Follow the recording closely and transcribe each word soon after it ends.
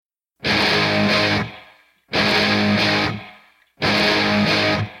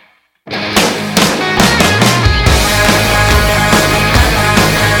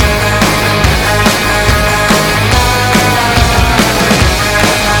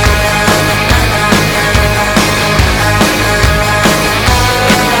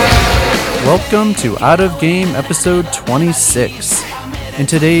welcome to Out of Game episode 26. In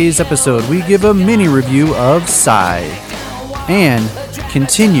today's episode, we give a mini review of Scythe and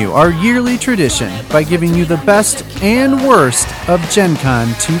continue our yearly tradition by giving you the best and worst of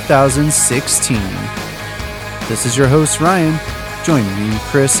GenCon 2016. This is your host, Ryan. Join me,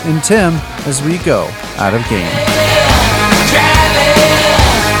 Chris, and Tim as we go Out of Game.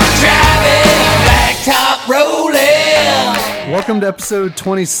 Blacktop rolling. Welcome to episode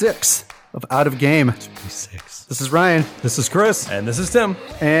 26 of Out of Game. 26. This is Ryan. This is Chris. And this is Tim.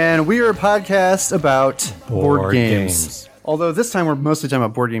 And we are a podcast about board games. games. Although this time we're mostly talking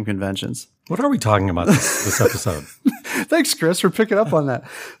about board game conventions. What are we talking about this episode? Thanks, Chris, for picking up on that.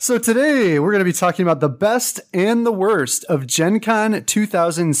 So today we're going to be talking about the best and the worst of GenCon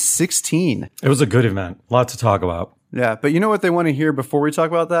 2016. It was a good event. A lot to talk about. Yeah, but you know what they want to hear before we talk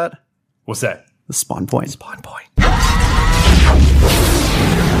about that? What's that? The spawn point. Spawn point.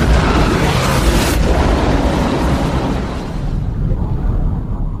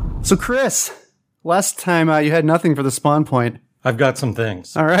 So, Chris, last time you had nothing for the spawn point. I've got some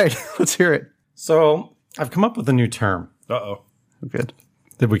things. All right, let's hear it. So I've come up with a new term Uh-oh. Good.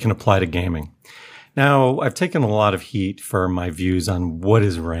 that we can apply to gaming. Now, I've taken a lot of heat for my views on what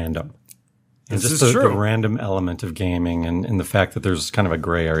is random. And This just is the true. random element of gaming and the fact that there's kind of a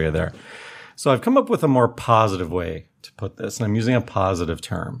gray area there. So I've come up with a more positive way to put this, and I'm using a positive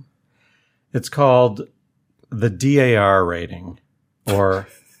term. It's called the DAR rating, or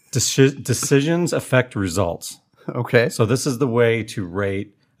decisions affect results. Okay. So this is the way to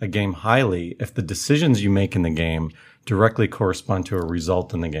rate a game highly if the decisions you make in the game directly correspond to a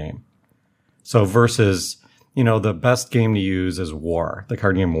result in the game. So versus, the best game to use is War. The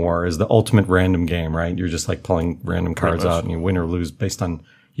card game War is the ultimate random game, right? You're just like pulling random cards out and you win or lose based on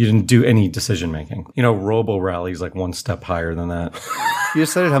you didn't do any decision making. Robo Rally is like one step higher than that. You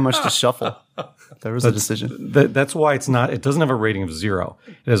decided how much to shuffle. There was a decision. That's why it doesn't have a rating of 0.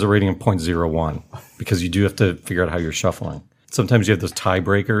 It has a rating of 0.01 because you do have to figure out how you're shuffling. Sometimes you have those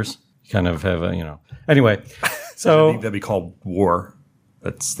tiebreakers. You kind of have Anyway, so I think that'd be called war.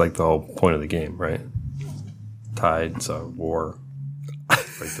 That's like the whole point of the game, right? Tied, so war.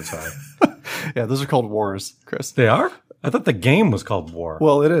 Break the tie. Yeah, those are called wars, Chris. they are? I thought the game was called War.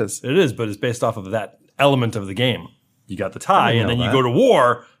 Well, it is. It is, but it's based off of that element of the game. You got the tie, didn't and then know you that. go to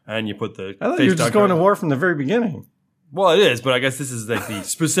war, and you put the. I thought you were just going to war from the very beginning. Well, it is, but I guess this is like the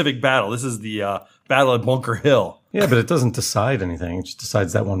specific battle. This is the battle at Bunker Hill. Yeah, but it doesn't decide anything. It just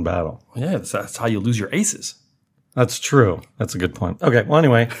decides that one battle. Yeah, that's how you lose your aces. That's true. That's a good point. Okay, well,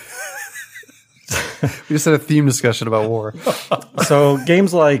 anyway. We just had a theme discussion about war. So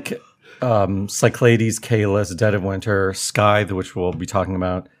games like Cyclades, Kalis, Dead of Winter, Scythe, which we'll be talking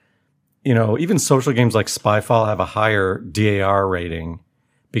about, even social games like Spyfall have a higher DAR rating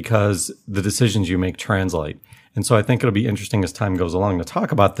because the decisions you make translate. And so I think it'll be interesting as time goes along to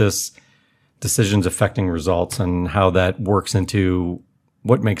talk about this decisions affecting results and how that works into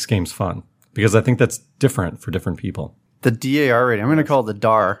what makes games fun. Because I think that's different for different people. The DAR rating. I'm going to call it the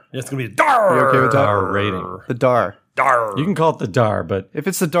DAR. It's going to be DAR. You okay with that? DAR rating. The DAR. DAR. You can call it the DAR, but If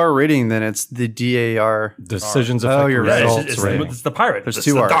it's the DAR rating, then it's the DAR. decisions Oh, affect you're right. results it's, rating. it's the pirate. There's It's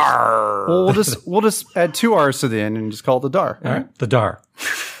two the Rs. DAR. Well, we'll just add 2 R's to the end and just call it the DAR. All right, the DAR.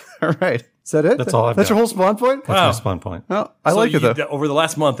 All right. Is that it? That's all I've That's got. your whole spawn point? That's my spawn point. No, I So like it though. Over the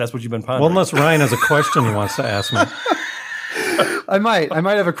last month, that's what you've been pondering. Well, unless Ryan has a question he wants to ask me. I might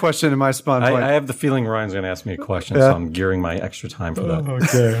have a question in my spawn point. I have the feeling Ryan's going to ask me a question, so I'm gearing my extra time for that.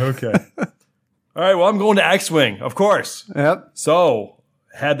 Okay. All right, well, I'm going to X-Wing, of course. Yep. So,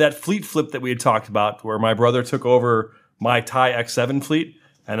 had that fleet flip that we had talked about where my brother took over my TIE X7 fleet,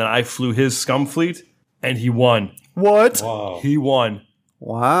 and then I flew his Scum fleet, and he won. What? He won.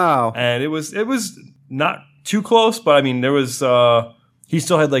 Wow. And it was not too close, but I mean, there was, he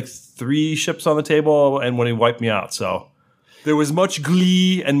still had like 3 ships on the table, and when he wiped me out, so there was much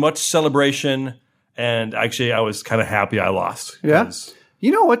glee and much celebration, and actually, I was kind of happy I lost. Yeah? 'cause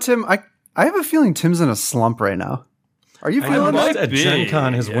You know what, Tim? I have a feeling Tim's in a slump right now. Are you I feeling noticed that? at Gen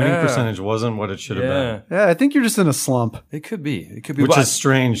Con, his winning yeah. percentage wasn't what it should have been, Yeah, I think you're just in a slump. It could be. It could be. which but- is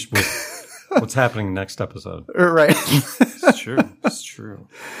strange with what's happening next episode. Right. It's true. It's true.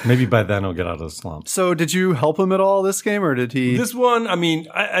 Maybe by then he'll get out of the slump. So did you help him at all this game, or did he? This one, I mean,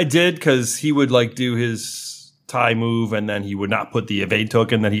 I did because he would like do his tie move and then he would not put the evade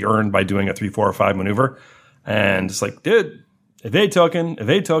token that he earned by doing a 3, 4, or 5 maneuver. And it's like, dude, evade token,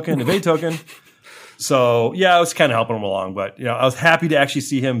 evade token, evade token. So, yeah, I was kind of helping him along. But, I was happy to actually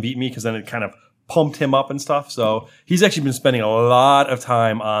see him beat me because then it kind of pumped him up and stuff. So he's actually been spending a lot of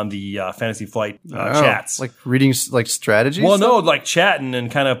time on the Fantasy Flight chats. Like reading like strategies? Well, no, like chatting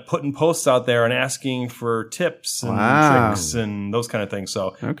and kind of putting posts out there and asking for tips and tricks and those kind of things.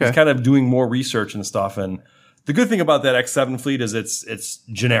 So he's kind of doing more research and stuff. And the good thing about that X7 fleet is it's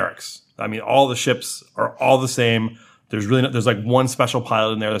generics. I mean, all the ships are all the same. There's like one special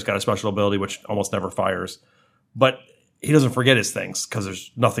pilot in there that's got a special ability, which almost never fires. But he doesn't forget his things because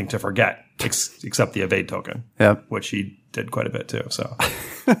there's nothing to forget except the evade token, which he did quite a bit too. So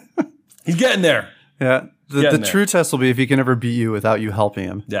he's getting there. Yeah. The true test will be if he can ever beat you without you helping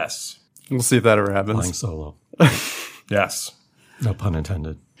him. Yes. We'll see if that ever happens. Flying solo. Yes. No pun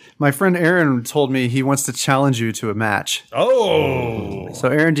intended. My friend Aaron told me he wants to challenge you to a match. Oh. So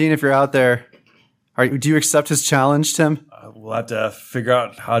Aaron Dean, if you're out there, do you accept his challenge, Tim? We'll have to figure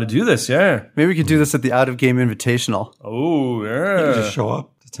out how to do this, yeah. Maybe we could do this at the Out of Game Invitational. Oh, yeah. You can just show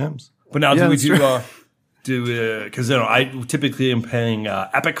up to Tim's. But now, because I typically am playing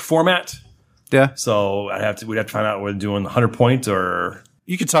epic format. Yeah. So we'd have to find out whether we're doing 100 points or.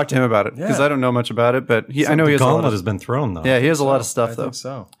 You could talk to him about it because I don't know much about it, but I know he has a lot of. Has been thrown though. Yeah, he has a lot of stuff though. I think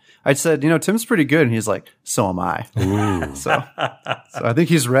so. I said, Tim's pretty good, and he's like, so am I. Ooh. So I think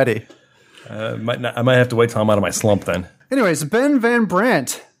he's ready. I might have to wait till I'm out of my slump then. Anyways, Ben Van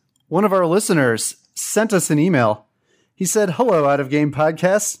Brandt, one of our listeners, sent us an email. He said, "Hello, Out of Game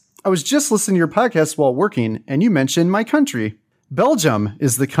Podcast. I was just listening to your podcast while working, and you mentioned my country. Belgium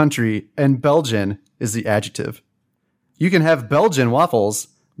is the country, and Belgian is the adjective. You can have Belgian waffles,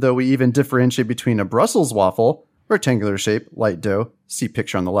 though we even differentiate between a Brussels waffle, rectangular shape, light dough, see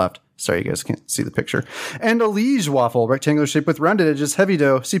picture on the left. Sorry, you guys can't see the picture. And a Liege waffle, rectangular shape with rounded edges, heavy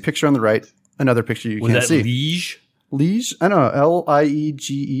dough, see picture on the right. Another picture you can't see. Liege? Liege? I don't know.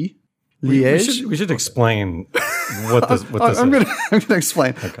 Liege? Liege? We should explain what this I'm is. going to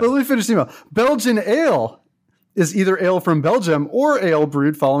explain. Okay. But let me finish the email. Belgian ale is either ale from Belgium or ale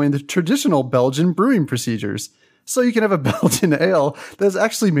brewed following the traditional Belgian brewing procedures. So you can have a Belgian ale that is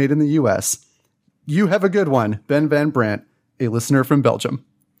actually made in the U.S. You have a good one, Ben Van Brandt, a listener from Belgium.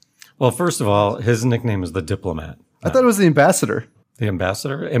 Well, first of all, his nickname is the Diplomat. I thought it was the ambassador. The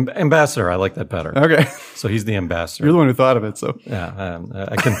ambassador? Ambassador, I like that better. Okay. So he's the ambassador. You're the one who thought of it, so. Yeah,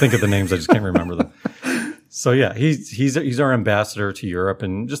 I can think of the names, I just can't remember them. So yeah, he's our ambassador to Europe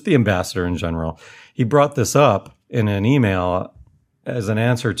and just the ambassador in general. He brought this up in an email as an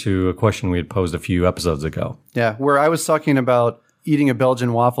answer to a question we had posed a few episodes ago. Yeah, where I was talking about eating a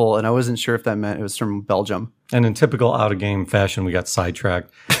Belgian waffle, and I wasn't sure if that meant it was from Belgium. And in typical out-of-game fashion, we got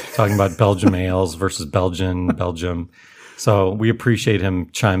sidetracked talking about Belgium ales versus Belgium. So we appreciate him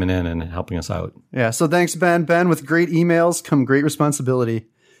chiming in and helping us out. Yeah, so thanks, Ben. Ben, with great emails come great responsibility.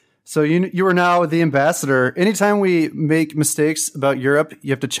 So you are now the ambassador. Anytime we make mistakes about Europe,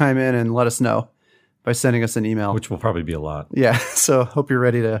 you have to chime in and let us know by sending us an email. Which will probably be a lot. Yeah, so hope you're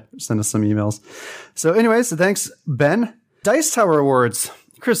ready to send us some emails. So anyways, thanks, Ben. Dice Tower Awards.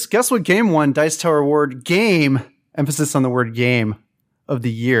 Chris, guess what game won Dice Tower Award game, emphasis on the word game, of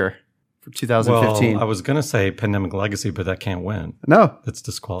the year for 2015? Well, I was going to say Pandemic Legacy, but that can't win. No. That's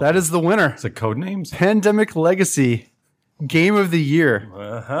disqualified. That is the winner. Is it Codenames? Pandemic Legacy. Game of the year.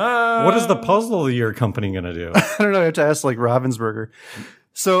 What is the puzzle of the year company going to do? I don't know. I have to ask like Ravensburger.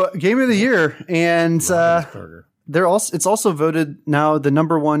 So game of the year. And it's also voted now the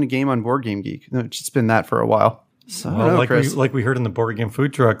number one game on Board Game Geek. It's been that for a while. So like we heard in the Board Game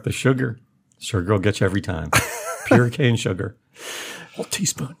Food Truck, the sugar will get you every time. Pure cane sugar. Whole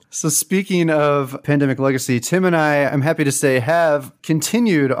teaspoon. So speaking of Pandemic Legacy, Tim and I'm happy to say, have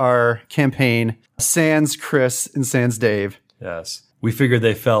continued our campaign, sans Chris and sans Dave. Yes. We figured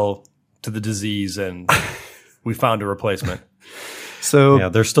they fell to the disease and we found a replacement. So yeah,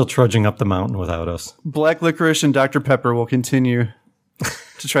 they're still trudging up the mountain without us. Black Licorice and Dr. Pepper will continue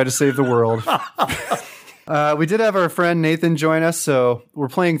to try to save the world. We did have our friend Nathan join us, so we're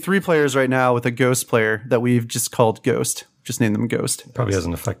playing 3 players right now with a ghost player that we've just called Ghost. Just named them Ghost. Probably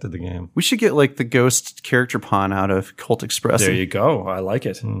hasn't affected the game. We should get like the Ghost character pawn out of Cult Express. There you go. I like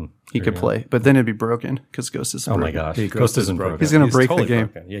it. He could play, but then it'd be broken because Ghost is broken. Oh my gosh. Ghost isn't broken. He's going to break the game.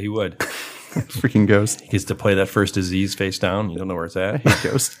 Broken. Yeah, he would. Freaking Ghost. He gets to play that first disease face down. You don't know where it's at. I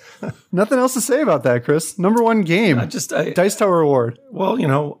hate Ghost. Nothing else to say about that, Chris. Number one game. Dice Tower Award.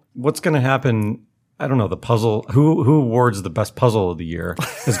 Well, what's going to happen... I don't know, the puzzle, who awards the best puzzle of the year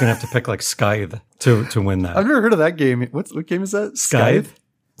is going to have to pick like Scythe to win that. I've never heard of that game. What game is that? Scythe?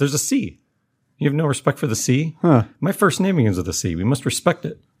 There's a C. You have no respect for the C? Huh. My first name begins with a C. We must respect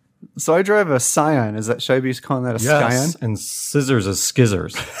it. So I drive a Scion. Should I be calling that a yes, Scion? And scissors is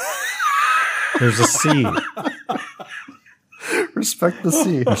skizzers. There's a C. Respect the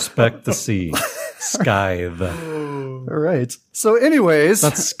C. Respect the C. Scythe. All right. So anyways,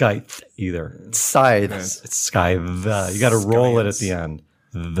 Not Scythe either. Scythe. It's Scythe. You got to roll it at the end.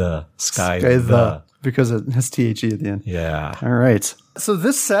 The Scythe. Scythe. Because it has THE at the end. Yeah. All right. So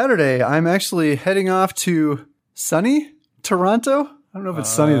this Saturday, I'm actually heading off to sunny Toronto. I don't know if it's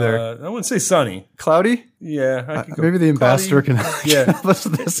sunny there. I wouldn't say sunny. Cloudy? Yeah. I could go Maybe the ambassador cloudy. can help us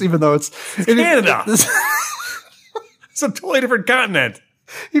with this, even though it's Canada. It's a totally different continent.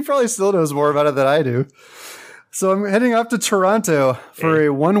 He probably still knows more about it than I do. So I'm heading up to Toronto for a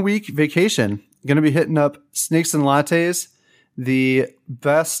 1-week vacation. Going to be hitting up Snakes and Lattes, the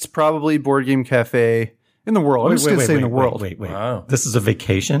best probably board game cafe in the world. I'm just going to say in the world. Wait. Wow. This is a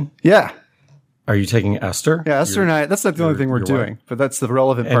vacation? Yeah. Are you taking Esther? Yeah, Esther and I, that's not the only thing we're doing, but that's the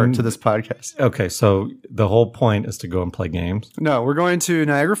relevant part to this podcast. Okay, so the whole point is to go and play games. No, we're going to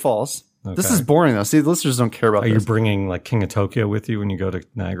Niagara Falls. Okay. This is boring though. See, the listeners don't care about Are you this. bringing like King of Tokyo with you when you go to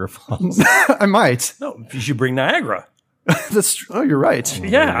Niagara Falls? I might. No, you should bring Niagara. That's true. Oh, you're right.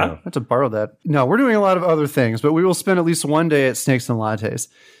 Yeah. I have to borrow that. No, we're doing a lot of other things, but we will spend at least one day at Snakes and Lattes.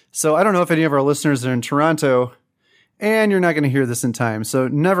 So I don't know if any of our listeners are in Toronto, and you're not going to hear this in time, so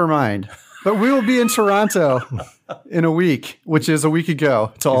never mind. But we will be in Toronto in a week, which is a week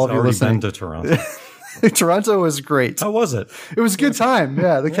ago to all of you already listening. been to Toronto. Toronto was great. How was it? It was a good time.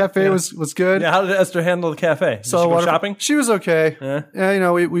 Yeah, the cafe was good. Yeah, how did Esther handle the cafe? Did she go shopping? She was okay.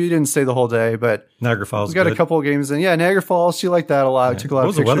 Yeah, we didn't stay the whole day, but Niagara Falls. we got a couple of games in. Yeah, Niagara Falls. She liked that a lot. Took a lot What of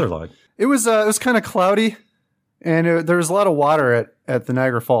was the pictures. weather like? It was kind of cloudy, and there was a lot of water at the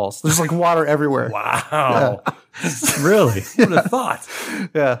Niagara Falls. There's like water everywhere. Wow. Really? Who would have thought?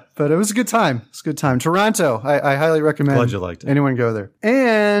 Yeah, but it was a good time. It's a good time. Toronto, I highly recommend. Glad you liked it. Anyone go there.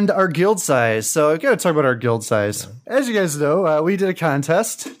 And our guild size. So I've got to talk about our guild size. As you guys know, we did a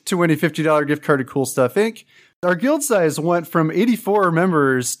contest to win a $50 gift card to Cool Stuff Inc. Our guild size went from 84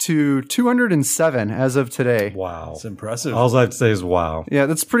 members to 207 as of today. Wow. It's impressive. All I have to say is wow. Yeah,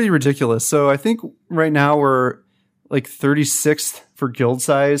 that's pretty ridiculous. So I think right now we're like 36th for guild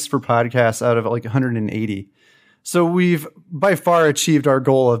size for podcasts out of like 180. So we've by far achieved our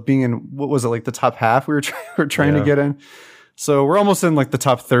goal of being in, what was it, like the top half we were trying to get in. So we're almost in like the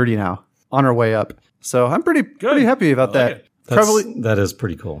top 30 now, on our way up. So I'm pretty happy about that. That is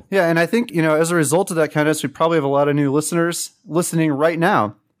pretty cool. Yeah, and I think, as a result of that contest, we probably have a lot of new listeners listening right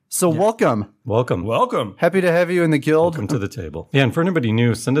now. So welcome. Welcome. Happy to have you in the guild. Welcome to the table. Yeah, and for anybody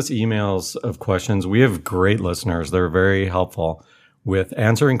new, send us emails of questions. We have great listeners. They're very helpful with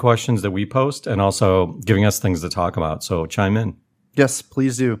answering questions that we post and also giving us things to talk about. So chime in. Yes,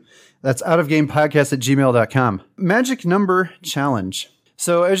 please do. That's outofgamepodcast@gmail.com. Magic Number Challenge.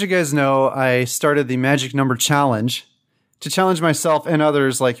 So as you guys know, I started the Magic Number Challenge to challenge myself and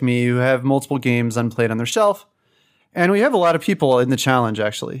others like me who have multiple games unplayed on their shelf. And we have a lot of people in the challenge,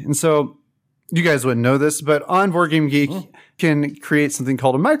 actually. And so you guys wouldn't know this, but on Board Game Geek can create something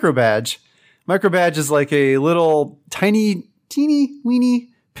called a micro badge. Micro badge is like a little tiny, teeny weeny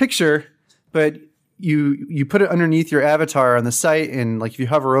picture, but you put it underneath your avatar on the site, and like if you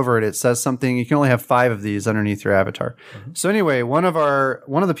hover over it, it says something. You can only have 5 of these underneath your avatar. So anyway, one of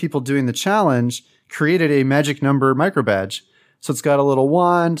the people doing the challenge created a magic number micro badge. So it's got a little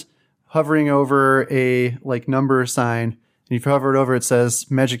wand hovering over a like number sign. And if you hover it over, it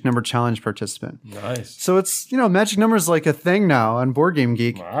says Magic Number Challenge Participant. Nice. So it's, magic numbers like a thing now on Board Game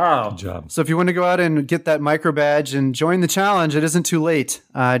Geek. Wow. Good job. So if you want to go out and get that micro badge and join the challenge, it isn't too late.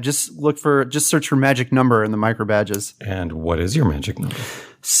 Just search for magic number in the micro badges. And what is your magic number?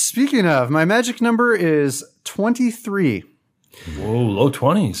 Speaking of, my magic number is 23. Whoa, low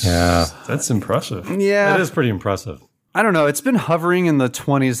 20s. Yeah. That's impressive. Yeah. That is pretty impressive. I don't know. It's been hovering in the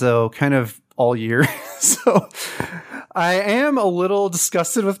 20s though, kind of all year. So I am a little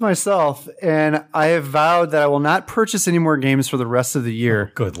disgusted with myself, and I have vowed that I will not purchase any more games for the rest of the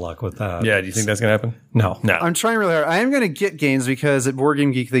year. Good luck with that. Yeah, do you think that's going to happen? No. I'm trying really hard. I am going to get games because at Board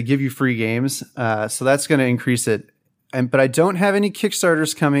Game Geek, they give you free games. So that's going to increase it. But I don't have any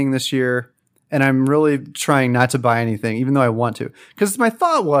Kickstarters coming this year, and I'm really trying not to buy anything, even though I want to. Because my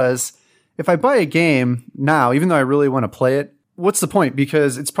thought was, if I buy a game now, even though I really want to play it, what's the point?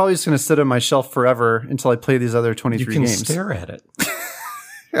 Because it's probably just going to sit on my shelf forever until I play these other 23 You can games. stare at it.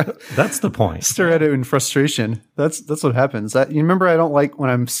 That's the point. Stare at it in frustration. That's what happens. You remember, I don't like when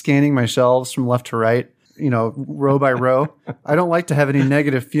I'm scanning my shelves from left to right, row by row. I don't like to have any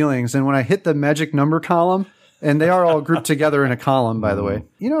negative feelings. And when I hit the magic number column, and they are all grouped together in a column, by the way,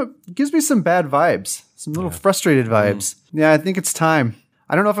 it gives me some bad vibes, some little frustrated vibes. Yeah, I think it's time.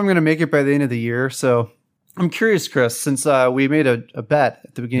 I don't know if I'm going to make it by the end of the year. So I'm curious, Chris, since we made a bet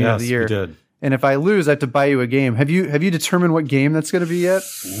at the beginning of the year. We did. And if I lose, I have to buy you a game. Have you determined what game that's going to be yet?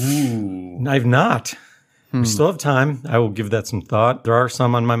 Ooh. I've not. We still have time. I will give that some thought. There are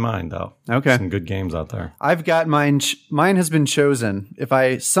some on my mind, though. Okay. Some good games out there. I've got mine. Mine has been chosen. If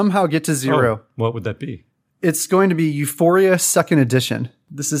I somehow get to 0, what would that be? it's going to be Euphoria 2nd Edition.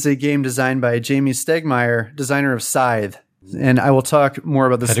 This is a game designed by Jamie Stegmaier, designer of Scythe. And I will talk more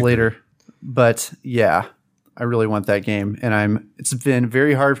about this later. But yeah, I really want that game. And it's been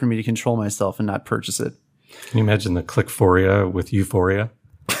very hard for me to control myself and not purchase it. Can you imagine the Clickphoria with Euphoria?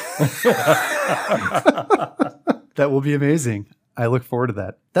 That will be amazing. I look forward to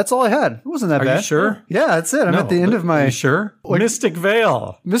that. That's all I had. It wasn't that bad. Are you sure? Yeah, that's it. I'm at the end of my... Are you sure? Mystic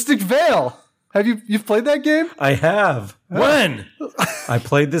Vale. Mystic Vale. Have you've played that game? I have. When? I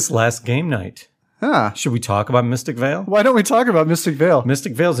played this last game night. Huh. Should we talk about Mystic Vale? Why don't we talk about Mystic Vale?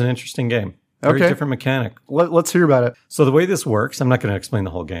 Mystic Vale is an interesting game. Very different mechanic. Let's hear about it. So the way this works, I'm not going to explain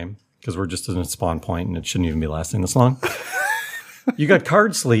the whole game because we're just at a spawn point and it shouldn't even be lasting this long. You got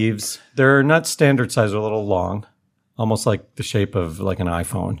card sleeves. They're not standard size. They're a little long, almost like the shape of like an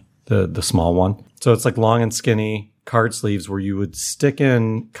iPhone, the small one. So it's like long and skinny card sleeves where you would stick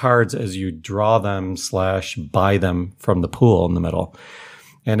in cards as you draw them / buy them from the pool in the middle.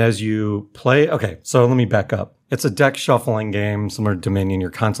 And as you play, okay, so let me back up. It's a deck shuffling game, similar to Dominion.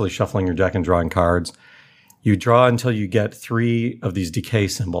 You're constantly shuffling your deck and drawing cards. You draw until you get 3 of these decay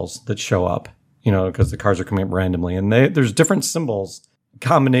symbols that show up, because the cards are coming up randomly. And there's different symbols,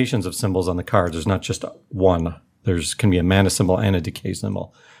 combinations of symbols on the cards. There's not just one. Can be a mana symbol and a decay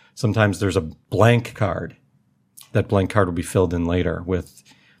symbol. Sometimes there's a blank card. That blank card will be filled in later with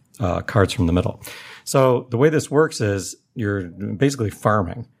cards from the middle. So the way this works is you're basically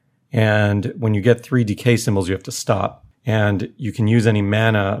farming. And when you get 3 decay symbols, you have to stop. And you can use any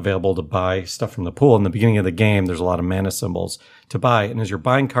mana available to buy stuff from the pool. In the beginning of the game, there's a lot of mana symbols to buy. And as you're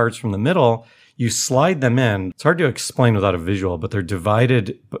buying cards from the middle, you slide them in. It's hard to explain without a visual, but they're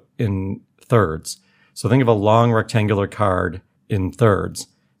divided in thirds. So think of a long rectangular card in thirds.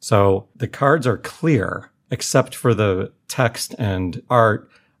 So the cards are clear, except for the text and art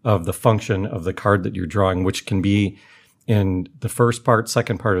of the function of the card that you're drawing, which can be in the first part,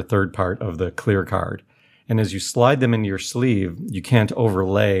 second part, or third part of the clear card. And as you slide them into your sleeve, you can't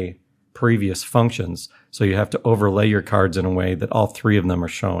overlay previous functions. So you have to overlay your cards in a way that all 3 of them are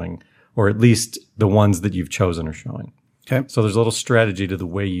showing, or at least the ones that you've chosen are showing. Okay. So there's a little strategy to the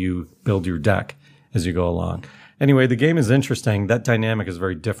way you build your deck as you go along. Anyway, the game is interesting. That dynamic is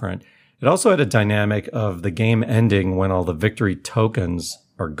very different. It also had a dynamic of the game ending when all the victory tokens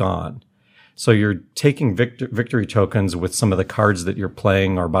are gone. So you're taking victory tokens with some of the cards that you're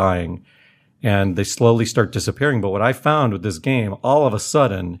playing or buying, and they slowly start disappearing. But what I found with this game, all of a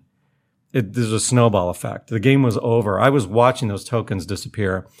sudden, there's a snowball effect. The game was over. I was watching those tokens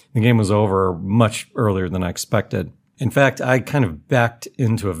disappear. The game was over much earlier than I expected. In fact, I kind of backed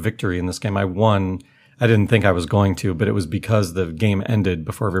into a victory in this game. I won. I didn't think I was going to, but it was because the game ended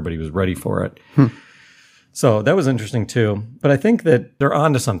before everybody was ready for it. So that was interesting too. But I think that they're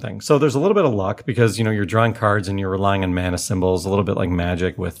onto something. So there's a little bit of luck because, you're drawing cards and you're relying on mana symbols, a little bit like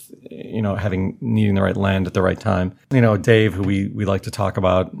Magic with, needing the right land at the right time. Dave, who we like to talk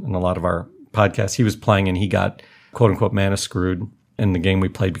about in a lot of our podcasts, he was playing and he got quote unquote mana screwed in the game we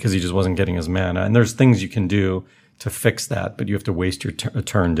played because he just wasn't getting his mana. And there's things you can do to fix that, but you have to waste your a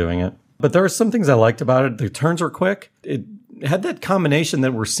turn doing it. But there are some things I liked about it. The turns were quick. It had that combination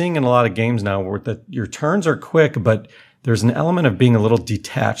that we're seeing in a lot of games now where that your turns are quick, but there's an element of being a little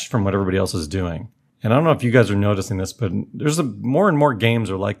detached from what everybody else is doing. And I don't know if you guys are noticing this, but there's more and more games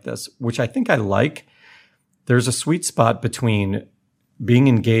are like this, which I think I like. There's a sweet spot between being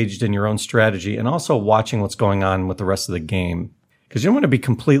engaged in your own strategy and also watching what's going on with the rest of the game. Because you don't want to be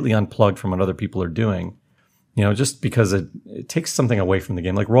completely unplugged from what other people are doing. Just because it takes something away from the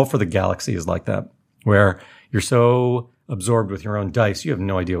game. Like Roll for the Galaxy is like that, where you're so absorbed with your own dice, you have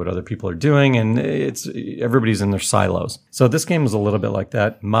no idea what other people are doing, and everybody's in their silos. So this game is a little bit like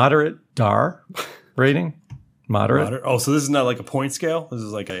that. Moderate DAR rating. Moderate. Oh, so this is not like a point scale? This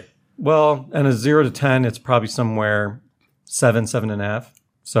is like a... Well, and a 0 to 10, it's probably somewhere 7, 7.5.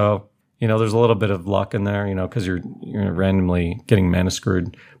 So, there's a little bit of luck in there, because you're randomly getting mana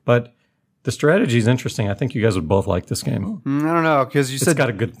screwed. But the strategy is interesting. I think you guys would both like this game. I don't know, because It's got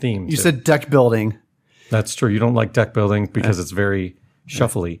a good theme. You said deck building. That's true. You don't like deck building because it's very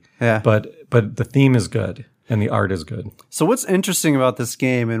shuffly. Yeah. But the theme is good and the art is good. So what's interesting about this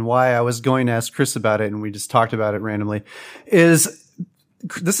game and why I was going to ask Chris about it and we just talked about it randomly is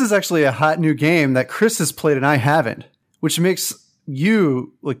this is actually a hot new game that Chris has played and I haven't, which makes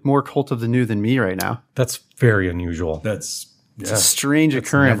you like more Cult of the New than me right now. That's very unusual. It's a strange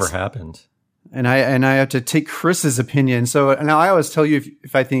occurrence. Never happened. and I have to take Chris's opinion. So now I always tell you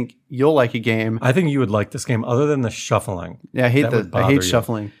if I think you'll like a game. I think you would like this game, other than the shuffling. Yeah, I hate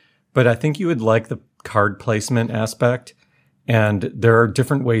shuffling. But I think you would like the card placement aspect, and there are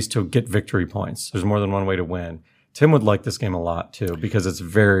different ways to get victory points. There's more than one way to win. Tim would like this game a lot too, because it's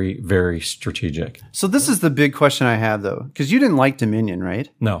very, very strategic. So this is the big question I have though, because you didn't like Dominion, right?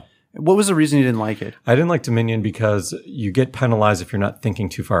 No. What was the reason you didn't like it? I didn't like Dominion because you get penalized if you're not thinking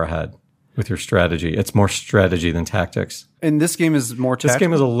too far ahead with your strategy. It's more strategy than tactics. And this game is more tactics? This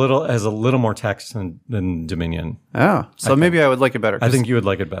game is has a little more tactics than Dominion. Oh, so maybe I would like it better. I think you would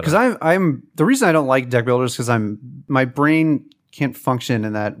like it better. Because I'm the reason I don't like deck builders because my brain can't function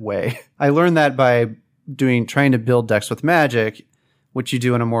in that way. I learned that by trying to build decks with Magic, which you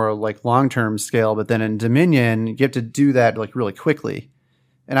do on a more like long-term scale, but then in Dominion, you have to do that like really quickly.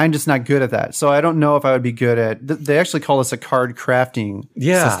 And I'm just not good at that. So I don't know if I would be good at they actually call this a card crafting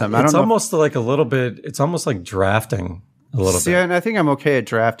system. It's almost like a little bit, it's almost like drafting a little bit. And I think I'm okay at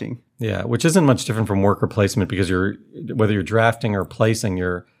drafting. Yeah, which isn't much different from worker placement, because whether you're drafting or placing,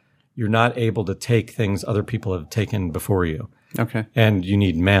 you're not able to take things other people have taken before you. Okay. And you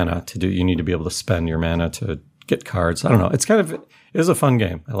need mana you need to be able to spend your mana to get cards. I don't know. It is a fun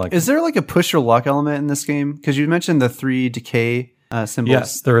game. I like it. Is there like a push your luck element in this game? Because you mentioned the 3 decay symbols.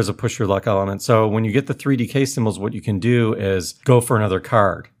 Yes, there is a push your luck element. So when you get the 3 decay symbols, what you can do is go for another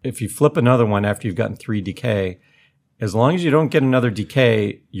card. If you flip another one after you've gotten 3 decay, as long as you don't get another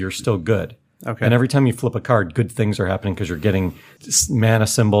decay, you're still good. Okay. And every time you flip a card, good things are happening because you're getting mana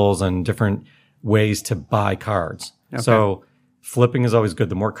symbols and different ways to buy cards. Okay. So flipping is always good.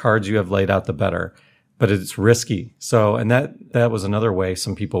 The more cards you have laid out, the better. But it's risky. So, and that was another way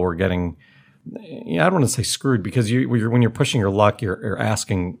some people were getting, I don't want to say screwed, because when you're pushing your luck, you're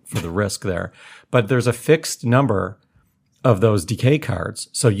asking for the risk there. But there's a fixed number of those decay cards.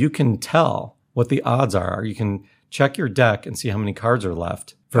 So you can tell what the odds are. You can check your deck and see how many cards are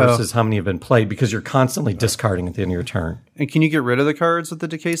left versus how many have been played, because you're constantly discarding at the end of your turn. And can you get rid of the cards with the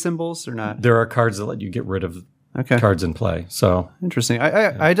decay symbols or not? There are cards that let you get rid of cards in play. So interesting.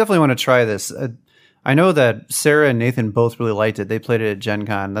 I definitely want to try this. I know that Sarah and Nathan both really liked it. They played it at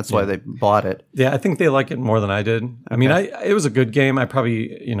GenCon. That's why they bought it. Yeah, I think they like it more than I did. Okay. I mean, it was a good game. I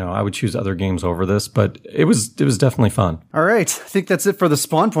probably, I would choose other games over this, but it was definitely fun. All right. I think that's it for the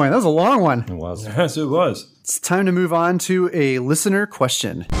Spawn Point. That was a long one. It was. Yes, it was. It's time to move on to a listener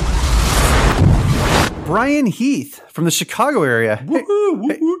question. Brian Heath from the Chicago area.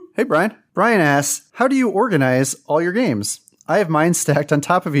 Hey, Brian. Brian asks, how do you organize all your games? I have mine stacked on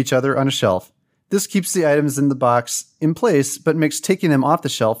top of each other on a shelf. This keeps the items in the box in place, but makes taking them off the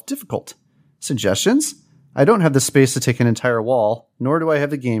shelf difficult. Suggestions? I don't have the space to take an entire wall, nor do I have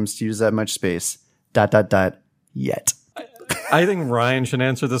the games to use that much space. ... Yet. I think Ryan should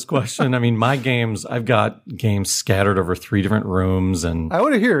answer this question. I mean, I've got games scattered over 3 different rooms, and I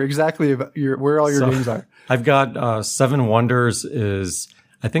want to hear exactly about where all your games are. I've got Seven Wonders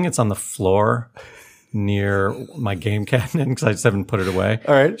I think it's on the floor near my game cabinet because I just haven't put it away.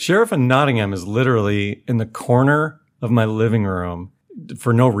 All right. Sheriff of Nottingham is literally in the corner of my living room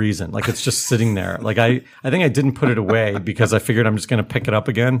for no reason. Like, it's just sitting there. Like, I think I didn't put it away because I figured I'm just going to pick it up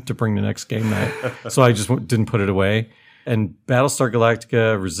again to bring the next game night. So I just didn't put it away. And Battlestar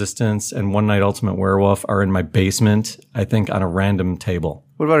Galactica, Resistance, and One Night Ultimate Werewolf are in my basement, I think, on a random table.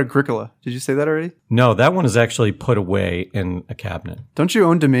 What about Agricola? Did you say that already? No, that one is actually put away in a cabinet. Don't you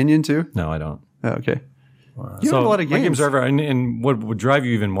own Dominion too? No, I don't. Oh, okay. Wow. You have a lot of games. My games are and what would drive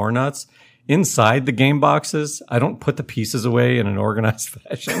you even more nuts, inside the game boxes, I don't put the pieces away in an organized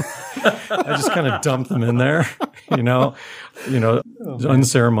fashion. I just kind of dump them in there,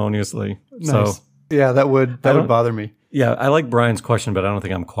 unceremoniously. Nice. So yeah, that would bother me. Yeah, I like Brian's question, but I don't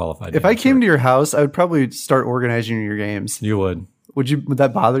think I'm qualified. If I came to your house, I would probably start organizing your games. You would. Would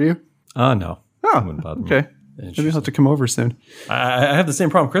that bother you? No. Oh, it wouldn't bother me. Okay. Maybe I'll have to come over soon. I have the same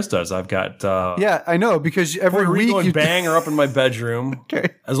problem Chris does. I've got yeah, I know, because every week and Bang are up in my bedroom.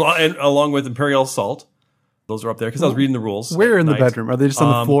 Okay, along with Imperial Assault. Those are up there because I was reading the rules. Where in the bedroom? Are they just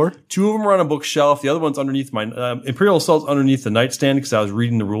on the floor? 2 of them are on a bookshelf. The other one's underneath my Imperial Assault's underneath the nightstand because I was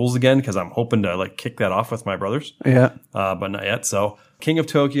reading the rules again because I'm hoping to kick that off with my brothers. Yeah, but not yet. So King of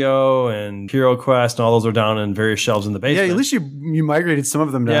Tokyo and Hero Quest and all those are down in various shelves in the basement. Yeah, at least you migrated some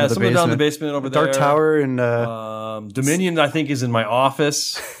of them down to the basement. Yeah, some down in the basement over there. Dark Tower and Dominion, I think, is in my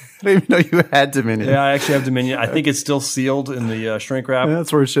office. I didn't even know you had Dominion. Yeah, I actually have Dominion. I think it's still sealed in the shrink wrap. Yeah,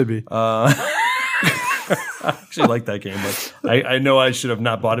 that's where it should be. I actually like that game, but I know I should have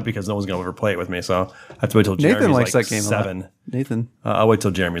not bought it because no one's going to ever play it with me. So I have to wait till Jeremy's Nathan likes that game 7. A lot. Nathan. I'll wait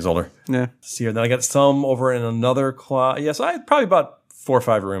till Jeremy's older. Yeah. See, then I got some over in another closet. Yes, I had probably about 4 or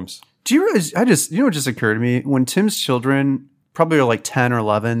 5 rooms. Do you realize, what just occurred to me? When Tim's children probably are like 10 or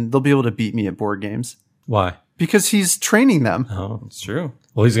 11, they'll be able to beat me at board games. Why? Because he's training them. Oh, It's true.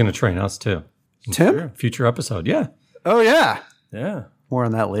 well, he's going to train us too. Tim? Future episode. Yeah. Oh, yeah. Yeah. More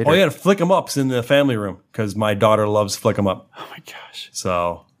on that later. Oh, yeah, flick 'em ups in the family room because my daughter loves flick 'em up. Oh, my gosh. So,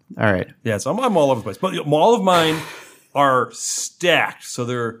 All right. yeah, so I'm all over the place. But all of mine are stacked. So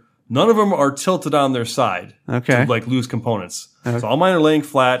none of them are tilted on their side Okay. to like lose components. So all mine are laying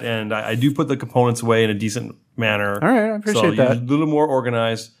flat, and I do put the components away in a decent manner. All right, I appreciate so that. A little more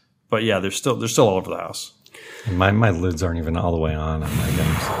organized. But yeah, they're still all over the house. And my lids aren't even all the way on my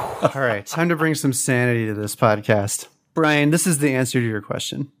games. All right. Time to bring some sanity to this podcast. Brian, this is the answer to your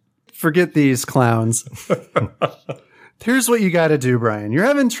question. Forget these clowns. Here's what you got to do, Brian. You're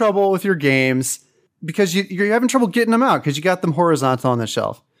having trouble with your games because you're having trouble getting them out because you got them horizontal on the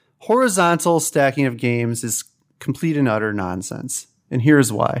shelf. Horizontal stacking of games is complete and utter nonsense. And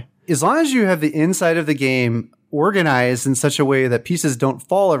here's why. As long as you have the inside of the game organized in such a way that pieces don't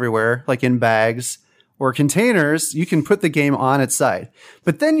fall everywhere, like in bags or containers, you can put the game on its side.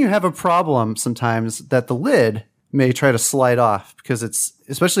 But then you have a problem sometimes that the lid may try to slide off because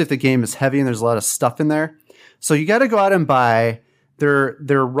especially if the game is heavy and there's a lot of stuff in there. So you got to go out and buy they're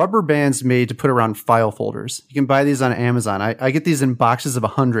rubber bands made to put around file folders. You can buy these on Amazon. I get these in boxes of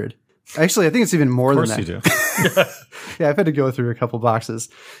 100. Actually, I think it's even more than that. Of course you do. Yeah, I've had to go through a couple boxes.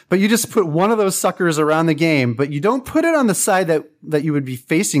 But you just put one of those suckers around the game, but you don't put it on the side that you would be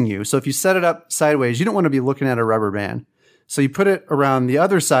facing you. So if you set it up sideways, you don't want to be looking at a rubber band. So you put it around the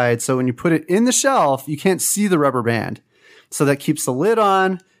other side. So when you put it in the shelf, you can't see the rubber band. So that keeps the lid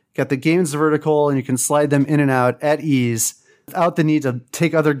on, got the games vertical, and you can slide them in and out at ease without the need to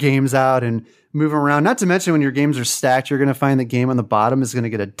take other games out and move them around. Not to mention when your games are stacked, you're going to find the game on the bottom is going to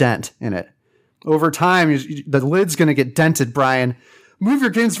get a dent in it. Over time, the lid's going to get dented, Brian. Move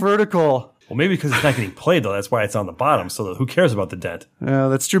your games vertical. Well, maybe because it's not getting played, though. That's why it's on the bottom. So who cares about the dent?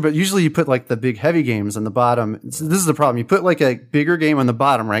 That's true. But usually you put like the big heavy games on the bottom. So this is the problem. You put like a bigger game on the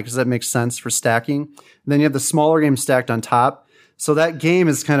bottom, right? Because that makes sense for stacking. And then you have the smaller game stacked on top. So that game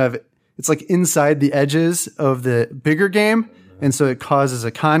is it's like inside the edges of the bigger game. And so it causes a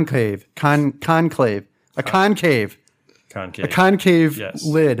concave Yes.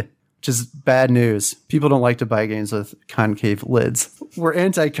 lid, which is bad news. People don't like to buy games with concave lids. We're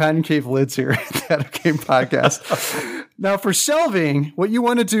anti-concave lids here at the Out of Game Podcast. Now, for shelving, what you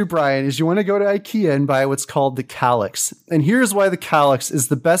want to do, Brian, is you want to go to IKEA and buy what's called the Kallax. And here's why the Kallax is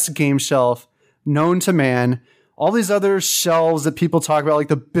the best game shelf known to man. All these other shelves that people talk about, like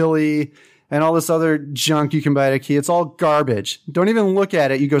the Billy and all this other junk you can buy at IKEA, it's all garbage. Don't even look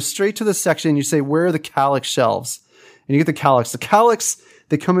at it. You go straight to the section and you say, where are the Kallax shelves? And you get the Kallax. The Kallax,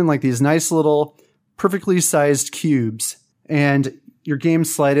 they come in like these nice little perfectly sized cubes, and your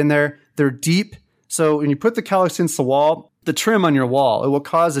games slide in there. They're deep. So when you put the Kallax against the wall, the trim on your wall, it will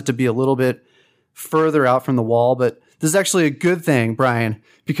cause it to be a little bit further out from the wall. But this is actually a good thing, Brian,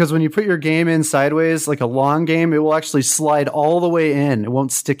 because when you put your game in sideways, like a long game, it will actually slide all the way in. It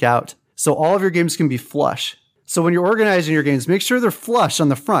won't stick out. So all of your games can be flush. So when you're organizing your games, make sure they're flush on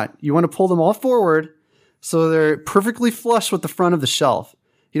the front. You want to pull them all forward so they're perfectly flush with the front of the shelf.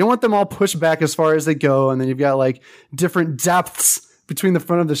 You don't want them all pushed back as far as they go, and then you've got like different depths between the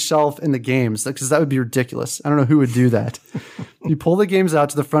front of the shelf and the games, because that would be ridiculous. I don't know who would do that. You pull the games out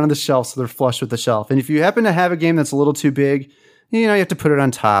to the front of the shelf so they're flush with the shelf. And if you happen to have a game that's a little too big, you have to put it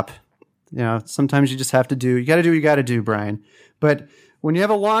on top. Sometimes you just have to you got to do what you got to do, Brian. But when you have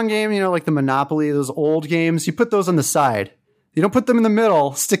a long game, like the Monopoly, those old games, you put those on the side. You don't put them in the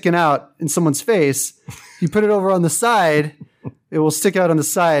middle, sticking out in someone's face. You put it over on the side, it will stick out on the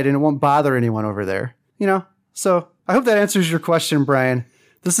side and it won't bother anyone over there. So I hope that answers your question, Brian.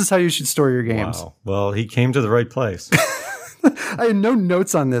 This is how you should store your games. Wow. Well, he came to the right place. I had no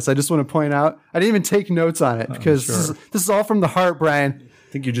notes on this. I just want to point out, I didn't even take notes on it because this is all from the heart, Brian.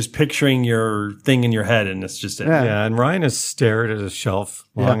 I think you're just picturing your thing in your head, and that's just it. Yeah, and Ryan has stared at his shelf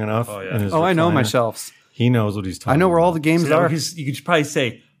long enough. Oh, yeah. in his I know recliner. my shelves. He knows what he's talking about. I know where all the games So are. you could probably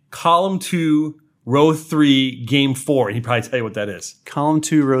say column 2, row 3, game 4, and he'd probably tell you what that is. Column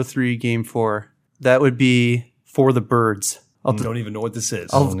 2, row 3, game 4. That would be For the Birds. I don't even know what this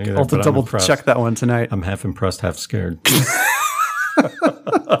is. I'll neither, have to but I'm double impressed. check that one tonight. I'm half impressed, half scared.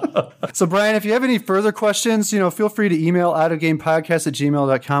 So, Brian, if you have any further questions, feel free to email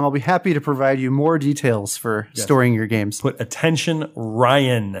outofgamepodcast@gmail.com. I'll be happy to provide you more details for storing your games. Put attention,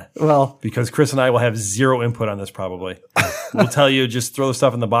 Ryan. Well, Because Chris and I will have zero input on this probably. We'll tell you, just throw the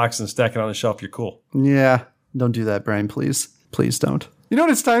stuff in the box and stack it on the shelf. You're cool. yeah, don't do that, Brian, please. Please don't. You know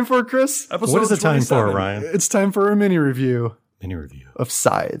what it's time for, Chris? Episode What is the time for, 27. Ryan? It's time for a mini review. Mini review of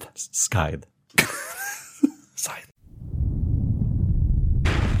Scythe. Scythe. Scythe.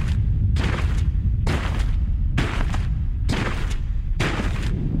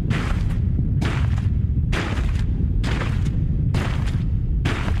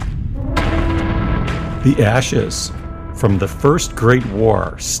 The ashes from the First Great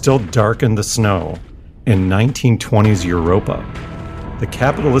War still darken the snow in 1920s Europa. The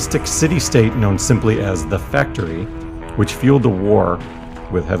capitalistic city-state known simply as the Factory, which fueled the war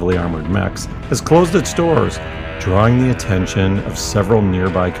with heavily armored mechs, has closed its doors, drawing the attention of several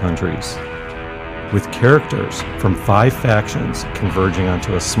nearby countries. With characters from 5 factions converging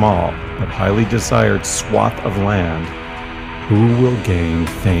onto a small but highly desired swath of land, who will gain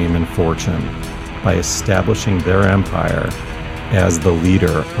fame and fortune by establishing their empire as the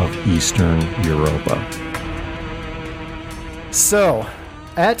leader of Eastern Europa? So,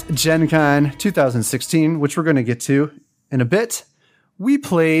 at GenCon 2016, which we're going to get to in a bit, we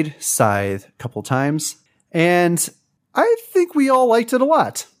played Scythe a couple times, and I think we all liked it a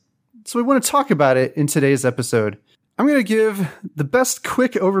lot. So we want to talk about it in today's episode. I'm going to give the best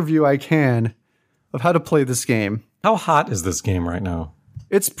quick overview I can of how to play this game. How hot is this game right now?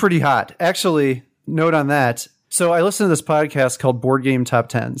 It's pretty hot. Actually, note on that. So I listen to this podcast called Board Game Top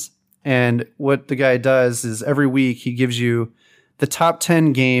 10s. And what the guy does is every week he gives you the top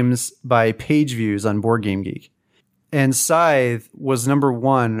 10 games by page views on Board Game Geek. And Scythe was number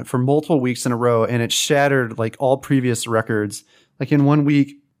 1 for multiple weeks in a row, and it shattered like all previous records. Like in 1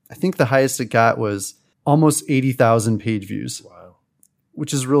 week, I think the highest it got was almost 80,000 page views. Wow.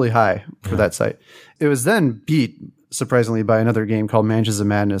 Which is really high for that site. It was then beat, surprisingly, by another game called Mansions of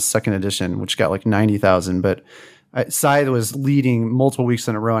Madness 2nd Edition, which got like 90,000. But Scythe was leading multiple weeks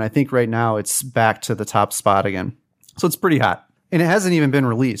in a row, and I think right now it's back to the top spot again. So it's pretty hot. And it hasn't even been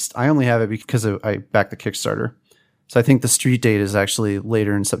released. I only have it because I backed the Kickstarter. So I think the street date is actually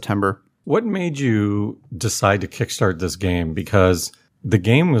later in September. What made you decide to kickstart this game? Because the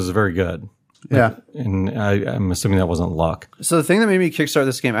game was very good. Yeah. And I'm assuming that wasn't luck. So the thing that made me kickstart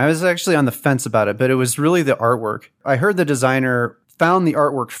this game, I was actually on the fence about it, but it was really the artwork. I heard the designer found the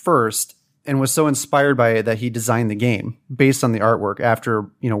artwork first and was so inspired by it that he designed the game based on the artwork after,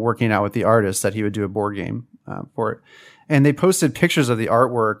 working out with the artist that he would do a board game for it. And they posted pictures of the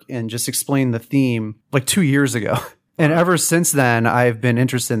artwork and just explained the theme like 2 years ago. And ever since then, I've been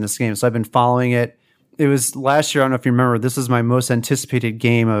interested in this game. So I've been following it. It was last year, I don't know if you remember, this was my most anticipated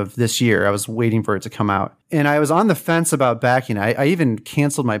game of this year. I was waiting for it to come out. And I was on the fence about backing it. I even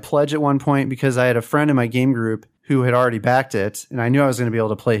canceled my pledge at one point because I had a friend in my game group who had already backed it, and I knew I was going to be able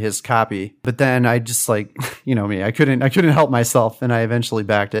to play his copy. But then I just me, I couldn't help myself, and I eventually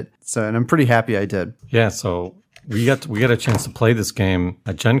backed it. So, and I'm pretty happy I did. Yeah, so we got a chance to play this game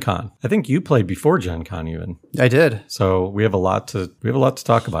at GenCon. I think you played before GenCon even. I did. So we have a lot to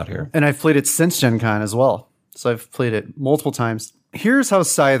talk about here. And I've played it since GenCon as well. So I've played it multiple times. Here's how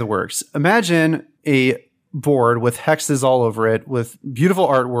Scythe works. Imagine a board with hexes all over it, with beautiful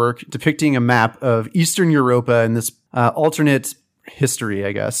artwork depicting a map of Eastern Europa in this alternate history,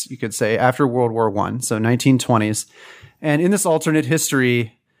 I guess you could say, after World War I, so 1920s. And in this alternate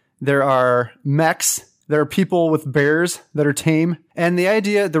history, there are mechs. There are people with bears that are tame. And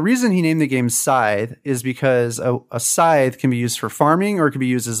the reason he named the game Scythe is because a scythe can be used for farming or it can be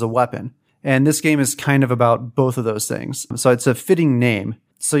used as a weapon. And this game is kind of about both of those things. So it's a fitting name.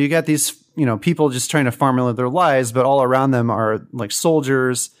 So you got these, people just trying to farm and live their lives, but all around them are like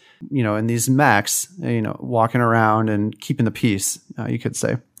soldiers, and these mechs, walking around and keeping the peace, you could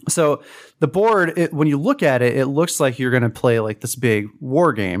say. So the board, when you look at it, it looks like you're going to play like this big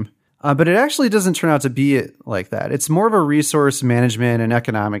war game. But it actually doesn't turn out to be like that. It's more of a resource management and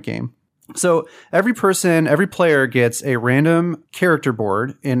economic game. So every player gets a random character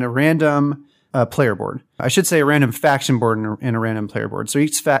board and a random player board. I should say a random faction board and a random player board. So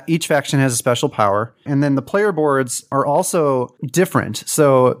each faction has a special power. And then the player boards are also different.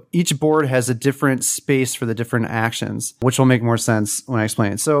 So each board has a different space for the different actions, which will make more sense when I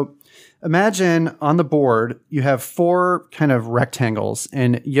explain it. So imagine on the board, you have 4 kind of rectangles,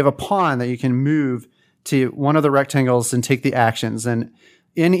 and you have a pawn that you can move to one of the rectangles and take the actions. And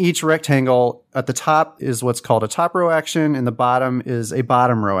in each rectangle, at the top is what's called a top row action, and the bottom is a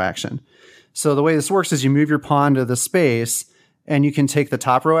bottom row action. So the way this works is you move your pawn to the space, and you can take the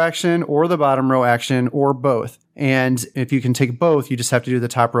top row action or the bottom row action or both. And if you can take both, you just have to do the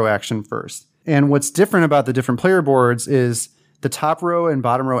top row action first. And what's different about the different player boards is the top row and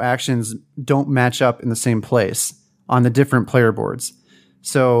bottom row actions don't match up in the same place on the different player boards.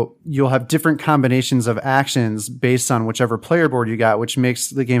 So you'll have different combinations of actions based on whichever player board you got, which makes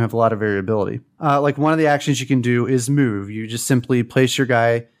the game have a lot of variability. Like one of the actions you can do is move. You just simply place your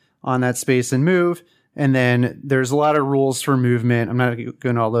guy on that space and move. And then there's a lot of rules for movement. I'm not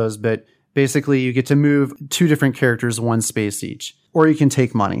going to all those, but basically you get to move 2 different characters, 1 space each. Or you can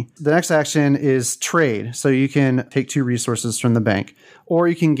take money. The next action is trade. So you can take 2 resources from the bank. Or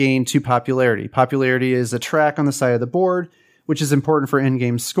you can gain 2 popularity. Popularity is a track on the side of the board, which is important for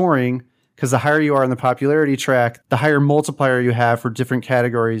in-game scoring, because the higher you are on the popularity track, the higher multiplier you have for different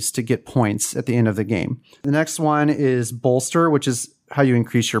categories to get points at the end of the game. The next one is bolster, which is how you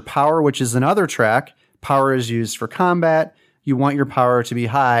increase your power, which is another track. Power is used for combat. You want your power to be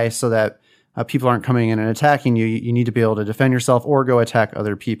high so that people aren't coming in and attacking you. You need to be able to defend yourself or go attack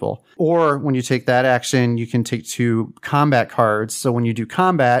other people. Or when you take that action, you can take 2 combat cards. So when you do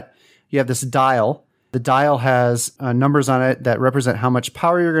combat, you have this dial. The dial has numbers on it that represent how much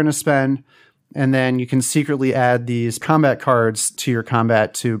power you're going to spend. And then you can secretly add these combat cards to your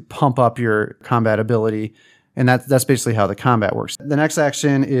combat to pump up your combat ability. And that's basically how the combat works. The next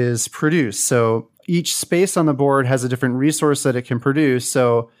action is produce. So each space on the board has a different resource that it can produce.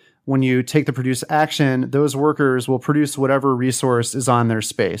 So when you take the produce action, those workers will produce whatever resource is on their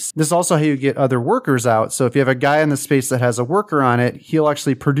space. This is also how you get other workers out. So if you have a guy in the space that has a worker on it, he'll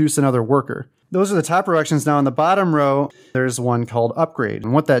actually produce another worker. Those are the top row actions. Now on the bottom row, there's one called upgrade.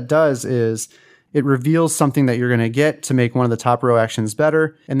 And what that does is it reveals something that you're going to get to make one of the top row actions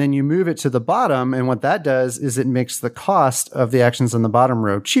better. And then you move it to the bottom. And what that does is it makes the cost of the actions on the bottom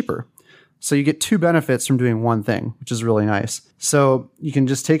row cheaper. So you get 2 benefits from doing one thing, which is really nice. So you can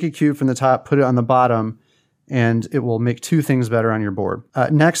just take a cube from the top, put it on the bottom, and it will make 2 things better on your board.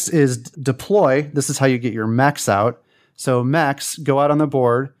 Next is deploy. This is how you get your mechs out. So mechs go out on the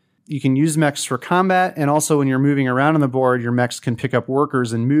board. You can use mechs for combat, and also when you're moving around on the board, your mechs can pick up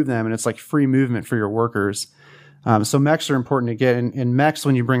workers and move them, and it's like free movement for your workers. So mechs are important to get. And mechs,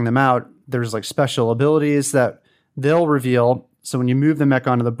 when you bring them out, there's like special abilities that they'll reveal. So when you move the mech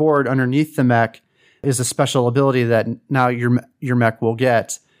onto the board, underneath the mech is a special ability that now your mech will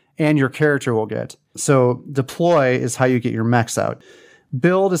get and your character will get. So deploy is how you get your mechs out.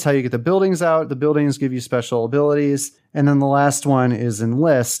 Build is how you get the buildings out. The buildings give you special abilities. And then the last one is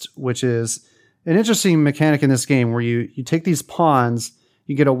enlist, which is an interesting mechanic in this game where you take these pawns,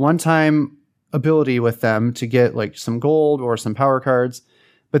 you get a one-time ability with them to get like some gold or some power cards,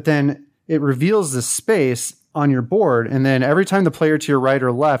 but then it reveals this space on your board, and then every time the player to your right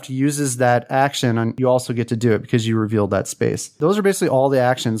or left uses that action, you also get to do it because you revealed that space. Those are basically all the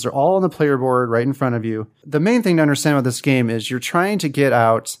actions. They're all on the player board right in front of you. The main thing to understand about this game is you're trying to get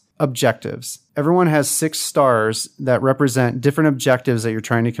out objectives. Everyone has 6 stars that represent different objectives that you're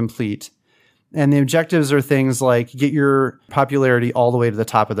trying to complete. And the objectives are things like get your popularity all the way to the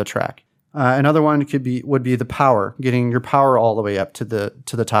top of the track. Another one would be the power, getting your power all the way up to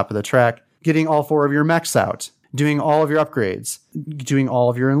the top of the track. Getting all 4 of your mechs out, doing all of your upgrades, doing all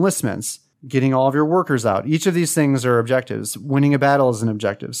of your enlistments, getting all of your workers out. Each of these things are objectives. Winning a battle is an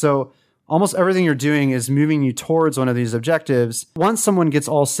objective. So almost everything you're doing is moving you towards one of these objectives. Once someone gets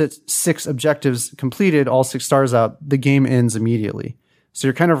all 6 objectives completed, all 6 stars out, the game ends immediately. So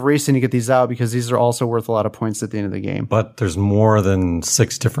you're kind of racing to get these out because these are also worth a lot of points at the end of the game. But there's more than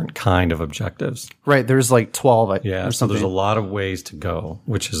 6 different kind of objectives. Right. There's like 12 yeah, or so something. there's a lot of ways to go,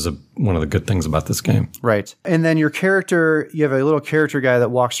 which is one of the good things about this game. Right. And then your character, you have a little character guy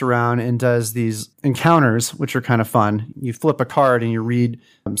that walks around and does these encounters, which are kind of fun. You flip a card and you read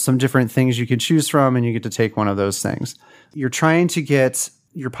some different things you could choose from, and you get to take one of those things. You're trying to get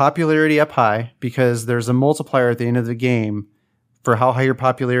your popularity up high because there's a multiplier at the end of the game for how high your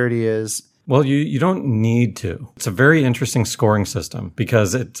popularity is. Well, you don't need to. It's a very interesting scoring system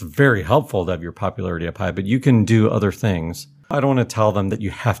because it's very helpful to have your popularity up high, but you can do other things. I don't want to tell them that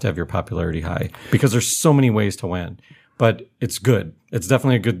you have to have your popularity high because there's so many ways to win, but it's good. It's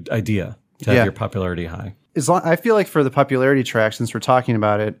definitely a good idea to have your popularity high. I feel like for the popularity track, since we're talking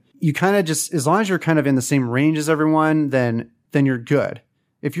about it, you kind of just, as long as you're kind of in the same range as everyone, then you're good.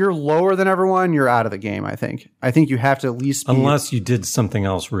 If you're lower than everyone, you're out of the game, I think. I think you have to at least be... Unless you did something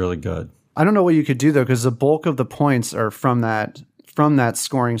else really good. I don't know what you could do, though, because the bulk of the points are from that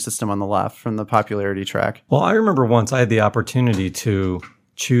scoring system on the left, from the popularity track. Well, I remember once I had the opportunity to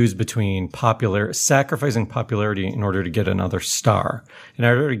choose between sacrificing popularity in order to get another star. And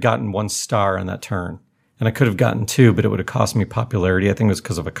I'd already gotten 1 star on that turn. And I could have gotten 2, but it would have cost me popularity. I think it was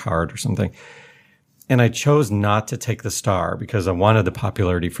because of a card or something. And I chose not to take the star because I wanted the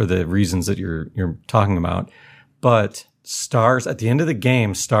popularity for the reasons that you're talking about. But stars, at the end of the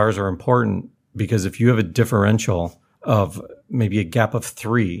game, stars are important because if you have a differential of maybe a gap of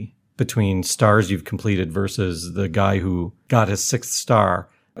 3 between stars you've completed versus the guy who got his 6th star,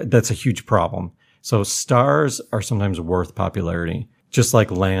 that's a huge problem. So stars are sometimes worth popularity, just like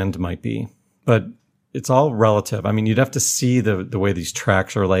land might be. But it's all relative. I mean, you'd have to see the way these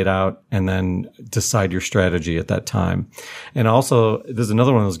tracks are laid out and then decide your strategy at that time. And also, there's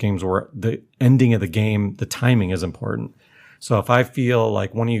another one of those games where the ending of the game, the timing is important. So if I feel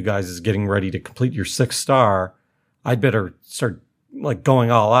like one of you guys is getting ready to complete your 6th star, I'd better start like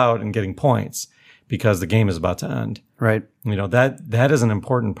going all out and getting points because the game is about to end. Right. You know, that is an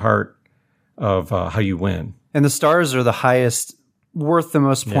important part of how you win. And the stars are the highest, worth the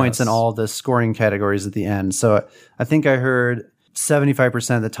most points in all the scoring categories at the end. So I think I heard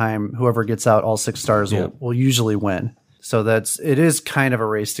 75% of the time, whoever gets out all 6 stars will usually win. So it is kind of a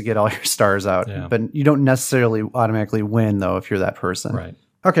race to get all your stars out, but you don't necessarily automatically win though if you're that person. Right.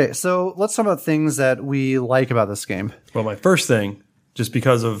 Okay, so let's talk about things that we like about this game. Well, my first thing, just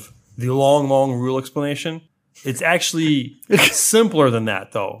because of the long rule explanation, it's actually simpler than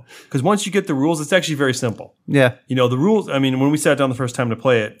that, though. Because once you get the rules, it's actually very simple. Yeah. You know, the rules, I mean, when we sat down the first time to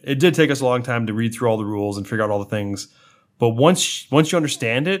play it, it did take us a long time to read through all the rules and figure out all the things. But once you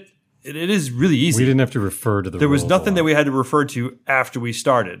understand it, it is really easy. We didn't have to refer to the rules. There was nothing that we had to refer to after we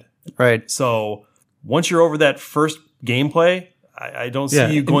started. Right. So once you're over that first gameplay, I don't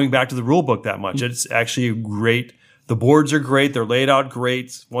see you going back to the rule book that much. It's actually great. The boards are great. They're laid out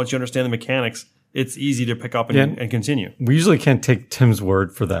great. Once you understand the mechanics, it's easy to pick up and continue. We usually can't take Tim's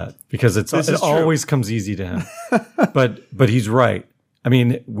word for that because it always comes easy to him. but he's right. I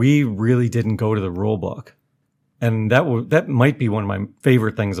mean, we really didn't go to the rule book. And that might be one of my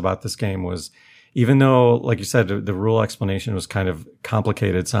favorite things about this game was, even though, like you said, the rule explanation was kind of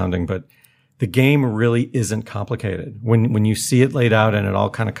complicated sounding, but the game really isn't complicated. When you see it laid out and it all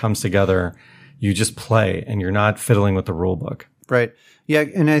kind of comes together, you just play and you're not fiddling with the rule book. Right. Yeah.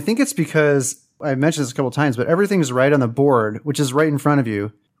 And I think it's because I've mentioned this a couple of times, but everything's right on the board, which is right in front of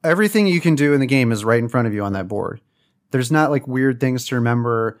you. Everything you can do in the game is right in front of you on that board. There's not like weird things to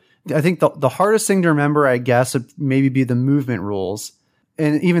remember. I think the hardest thing to remember, I guess, would maybe be the movement rules.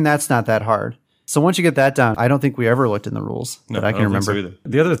 And even that's not that hard. So once you get that down, I don't think we ever looked in the rules that I can remember. So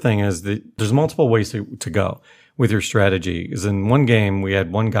the other thing is that there's multiple ways to go with your strategy. Is in one game, we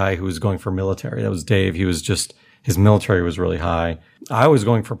had one guy who was going for military. That was Dave. He was just, his military was really high. I was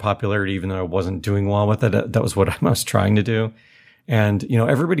going for popularity, even though I wasn't doing well with it. That was what I was trying to do. And, you know,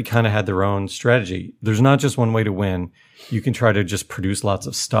 everybody kind of had their own strategy. There's not just one way to win. You can try to just produce lots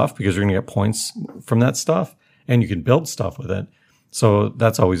of stuff because you're going to get points from that stuff, and you can build stuff with it. So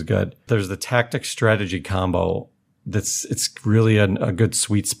that's always good. There's the tactic strategy combo. It's really a good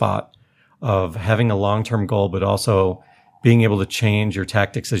sweet spot of having a long-term goal, but also being able to change your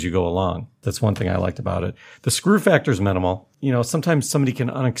tactics as you go along. That's one thing I liked about it. The screw factor is minimal. You know, sometimes somebody can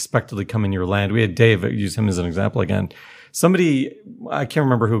unexpectedly come in your land. We had Dave, use him as an example again. Somebody, I can't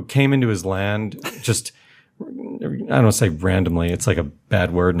remember who, came into his land just, I don't want to say randomly. It's like a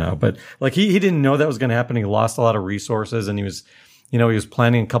bad word now, but like he didn't know that was going to happen. He lost a lot of resources, and he was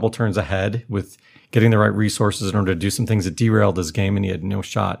planning a couple turns ahead with getting the right resources in order to do some things that derailed his game, and he had no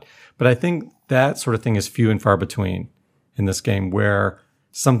shot. But I think that sort of thing is few and far between in this game, where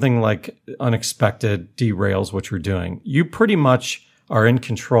something like unexpected derails what you're doing. You pretty much are in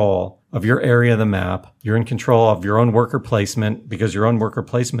control of your area of the map. You're in control of your own worker placement because your own worker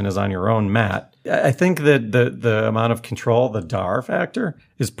placement is on your own mat. I think that the amount of control, the DAR factor,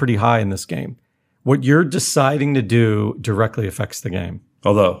 is pretty high in this game. What you're deciding to do directly affects the game.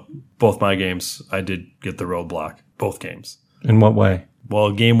 Although, both my games, I did get the roadblock. Both games. In what way?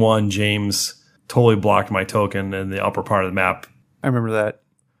 Well, game one, James totally blocked my token in the upper part of the map. I remember that.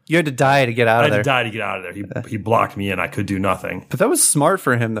 You had to die to get out of there. I had to die to get out of there. He blocked me and I could do nothing. But that was smart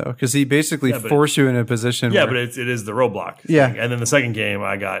for him, though, because he basically forced you in a position but it is the roadblock. Yeah. Thing. And then the second game,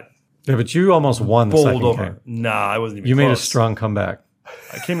 I got but you almost won the second game. Nah, I wasn't even You close. made a strong comeback.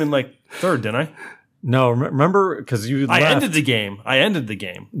 I came in like third, didn't I? No, remember, because you left. I ended the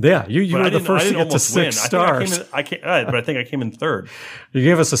game. Yeah, you were the first to get to 6 stars. But I think I came in third. You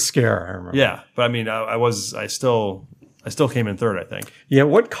gave us a scare, I remember. Yeah, but I mean, I still came in third, I think. Yeah,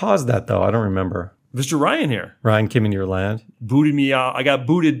 what caused that, though? I don't remember. Mr. Ryan here. Ryan came into your land? Booted me out. I got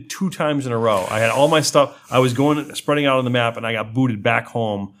booted 2 times in a row. I had all my stuff. I was spreading out on the map, and I got booted back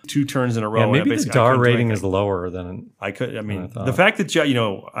home 2 turns in a row. Yeah, maybe the DAR rating is lower than I mean, the fact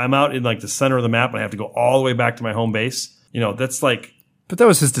that I'm out in like the center of the map and I have to go all the way back to my home base. That's like. But that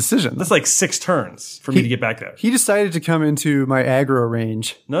was his decision. That's like 6 turns for me to get back there. He decided to come into my aggro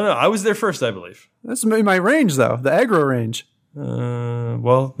range. No, I was there first, I believe. That's my range, though. The aggro range.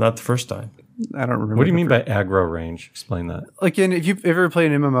 Well, not the first time. I don't remember. What do you mean by aggro range? Explain that. Like if you've ever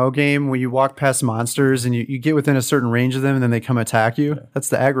played an MMO game where you walk past monsters and you get within a certain range of them and then they come attack you, that's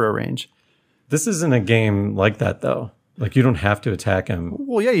the aggro range. This isn't a game like that, though. Like, you don't have to attack him.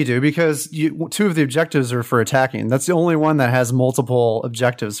 Well, yeah, you do, because two of the objectives are for attacking. That's the only one that has multiple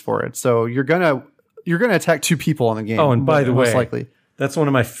objectives for it. So you're gonna attack two people in the game. Oh, and by the way, most likely, that's one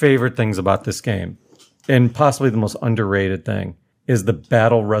of my favorite things about this game, and possibly the most underrated thing, is the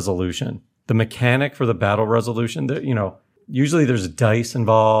battle resolution. The mechanic for the battle resolution, that, you know, usually there's dice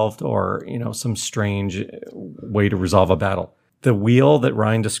involved or, you know, some strange way to resolve a battle. The wheel that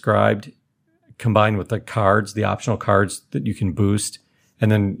Ryan described, combined with the cards, the optional cards that you can boost,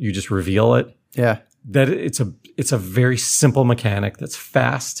 and then you just reveal it. Yeah. That it's a very simple mechanic that's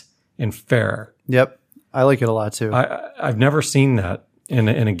fast and fair. Yep. I like it a lot too. I've never seen that in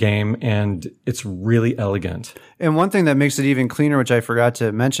a game, and it's really elegant. And one thing that makes it even cleaner, which I forgot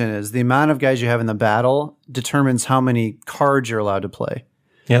to mention, is the amount of guys you have in the battle determines how many cards you're allowed to play.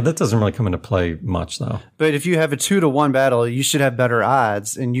 Yeah, that doesn't really come into play much, though. But if you have a 2-to-1 battle, you should have better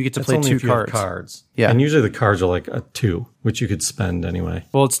odds, and you get to play only two if you have cards. cards. Yeah. And usually the cards are like a 2, which you could spend anyway.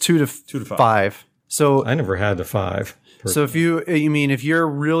 Well, it's 2 to 5. So I never had a 5. So if if you're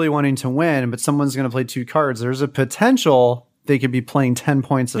really wanting to win, but someone's going to play 2 cards, there's a potential they could be playing 10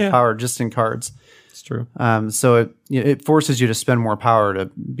 points of power just in cards. It's true. So it forces you to spend more power to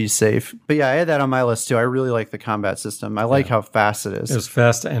be safe. But yeah, I had that on my list too. I really like the combat system. I like how fast it is. It was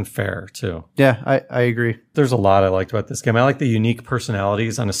fast and fair too. Yeah, I agree. There's a lot I liked about this game. I like the unique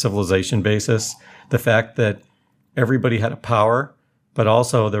personalities on a civilization basis. The fact that everybody had a power, but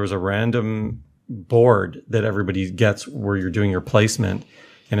also there was a random board that everybody gets where you're doing your placement.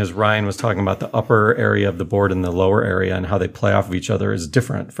 And as Ryan was talking about, the upper area of the board and the lower area and how they play off of each other is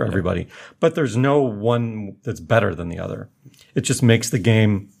different for everybody. But there's no one that's better than the other. It just makes the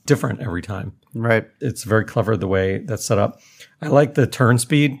game different every time. Right. It's very clever the way that's set up. I like the turn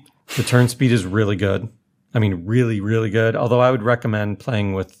speed. The turn speed is really good. I mean, really, really good. Although I would recommend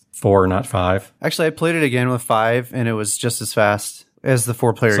playing with 4, not 5. Actually, I played it again with 5, and it was just as fast as the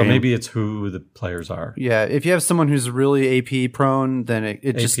 4-player game. So maybe it's who the players are. Yeah, if you have someone who's really AP prone, then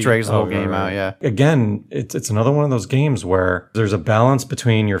it just drags the whole game out, yeah. Again, it's another one of those games where there's a balance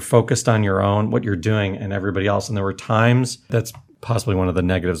between you're focused on your own, what you're doing, and everybody else. And there were times, that's possibly one of the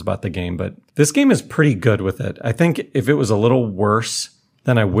negatives about the game, but this game is pretty good with it. I think if it was a little worse,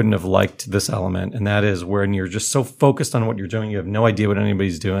 then I wouldn't have liked this element. And that is when you're just so focused on what you're doing, you have no idea what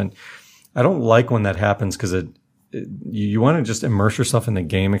anybody's doing. I don't like when that happens because you want to just immerse yourself in the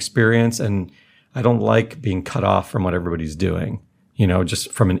game experience, and I don't like being cut off from what everybody's doing, you know,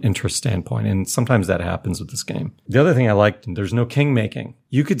 just from an interest standpoint. And sometimes that happens with this game. The other thing I liked, there's no king making.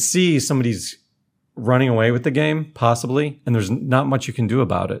 You could see somebody's running away with the game, possibly, and there's not much you can do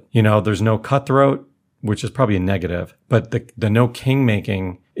about it. You know, there's no cutthroat, which is probably a negative, but the no king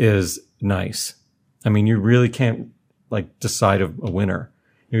making is nice. I mean, you really can't like decide a winner.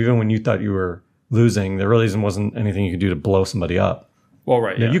 Even when you thought you were losing, there really wasn't anything you could do to blow somebody up. Well,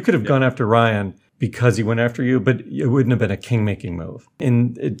 right. You could have gone after Ryan because he went after you, but it wouldn't have been a king-making move.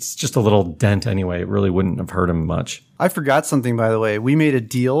 And it's just a little dent anyway. It really wouldn't have hurt him much. I forgot something, by the way. We made a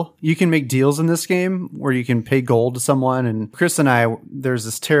deal. You can make deals in this game where you can pay gold to someone. And Chris and I, there's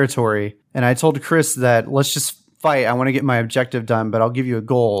this territory. And I told Chris that let's just fight. I want to get my objective done, but I'll give you a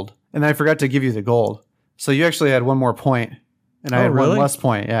gold. And then I forgot to give you the gold. So you actually had one more point. And I had one less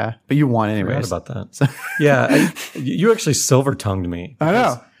point, yeah. But you won anyways. I forgot about that. So. Yeah, you actually silver-tongued me. I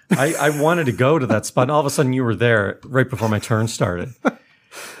know. I wanted to go to that spot, and all of a sudden you were there right before my turn started.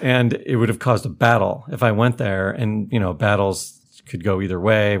 And it would have caused a battle if I went there. And, you know, battles could go either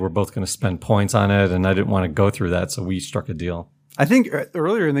way. We're both going to spend points on it, and I didn't want to go through that, so we struck a deal. I think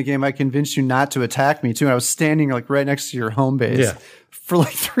earlier in the game, I convinced you not to attack me, too. And I was standing like right next to your home base for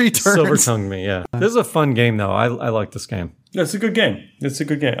like 3 turns. Silver-tongued me, yeah. This is a fun game, though. I like this game. Yeah, it's a good game. It's a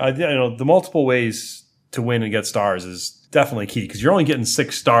good game. The multiple ways to win and get stars is definitely key because you're only getting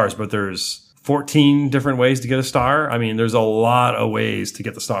 6 stars, but there's 14 different ways to get a star. I mean, there's a lot of ways to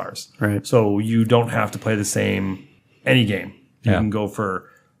get the stars. Right. So you don't have to play the same any game. You can go for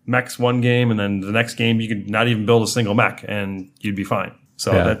mechs one game, and then the next game you could not even build a single mech, and you'd be fine.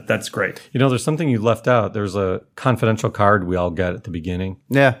 So that's great. You know, there's something you left out. There's a confidential card we all get at the beginning.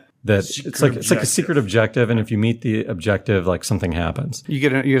 Yeah. That it's like a secret objective, and if you meet the objective, like something happens. You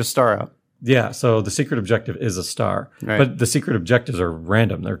get a star out. Yeah, so the secret objective is a star. Right. But the secret objectives are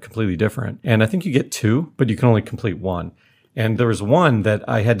random. They're completely different. And I think you get 2, but you can only complete 1. And there was one that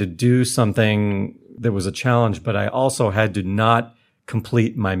I had to do something that was a challenge, but I also had to not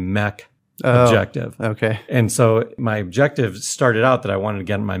complete my mech objective. Okay. And so my objective started out that I wanted to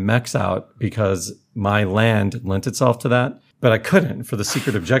get my mechs out because my land lent itself to that, but I couldn't for the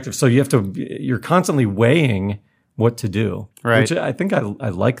secret objective. So you're constantly weighing what to do, right? Which I think I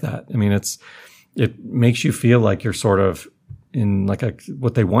like that. I mean, it makes you feel like you're sort of in like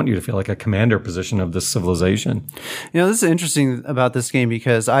what they want you to feel, like a commander position of this civilization. This is interesting about this game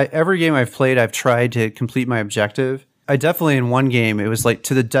because every game I've played, I've tried to complete my objective. I definitely, in one game, it was like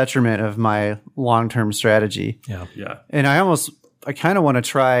to the detriment of my long-term strategy. Yeah. And I kind of want to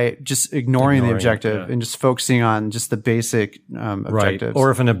try just ignoring the objective and just focusing on just the basic objectives. Right. Or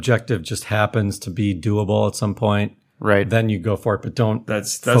if an objective just happens to be doable at some point, right, then you go for it, but don't.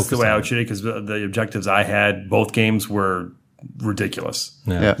 That's the way I would treat it, because the objectives I had, both games were ridiculous.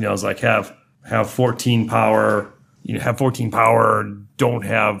 Yeah. I was like, have 14 power, have 14 power, don't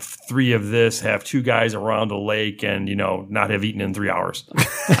have 3 of this, have 2 guys around a lake, and, not have eaten in 3 hours.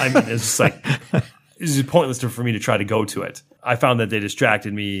 I mean, it's just like, it's just pointless for me to try to go to it. I found that they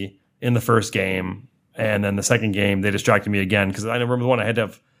distracted me in the first game, and then the second game, they distracted me again, because I remember the one I had to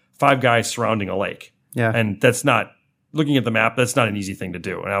have 5 guys surrounding a lake. Yeah. And that's not, looking at the map, that's not an easy thing to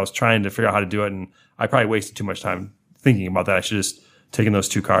do. And I was trying to figure out how to do it, and I probably wasted too much time thinking about that. I should just taken those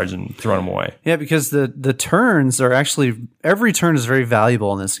 2 cards and thrown them away. Yeah, because the turns are actually, every turn is very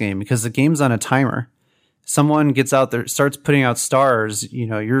valuable in this game because the game's on a timer. Someone gets out there, starts putting out stars,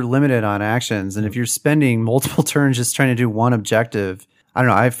 you're limited on actions. And if you're spending multiple turns just trying to do one objective, I don't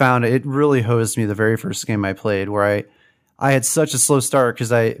know, I found it really hosed me the very first game I played, where I had such a slow start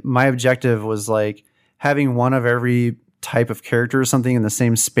because my objective was like having one of every type of character or something in the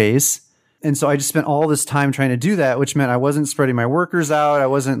same space. And so I just spent all this time trying to do that, which meant I wasn't spreading my workers out. I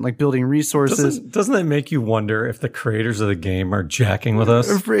wasn't like building resources. Doesn't that make you wonder if the creators of the game are jacking with us?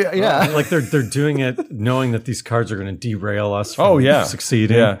 Yeah. Like they're doing it knowing that these cards are going to derail us from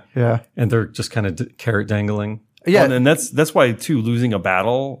succeeding. Yeah. And they're just kind of carrot dangling. Yeah. And that's why, too, losing a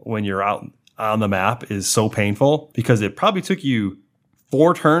battle when you're out on the map is so painful, because it probably took you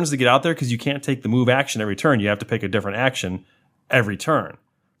 4 turns to get out there, because you can't take the move action every turn. You have to pick a different action every turn.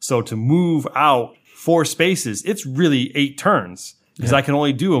 So to move out 4 spaces, it's really 8 turns, because I can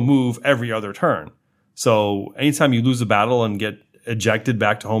only do a move every other turn. So anytime you lose a battle and get ejected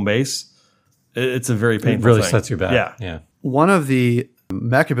back to home base, it's a very painful thing. It really sets you back. Yeah. One of the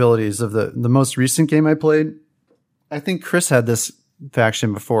mech abilities of the most recent game I played, I think Chris had this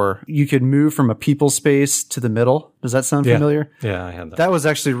faction before. You could move from a people space to the middle. Does that sound familiar? Yeah, I had that. That was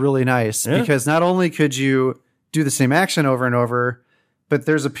actually really nice because not only could you do the same action over and over, but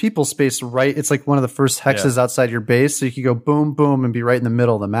there's a people space right. It's like one of the first hexes outside your base. So you could go boom, boom, and be right in the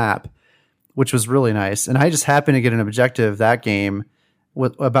middle of the map, which was really nice. And I just happened to get an objective that game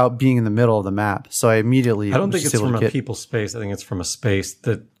about being in the middle of the map. So I immediately... I don't think it's from a people space. I think it's from a space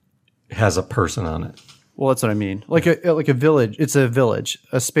that has a person on it. Well, that's what I mean. Like a village. It's a village.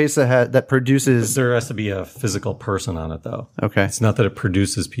 A space that produces... There has to be a physical person on it, though. Okay. It's not that it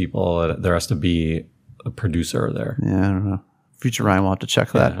produces people. There has to be a producer there. Yeah, I don't know. Future Ryan will have to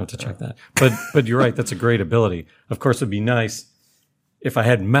check that. I have to check that. But you're right. That's a great ability. Of course, it'd be nice if I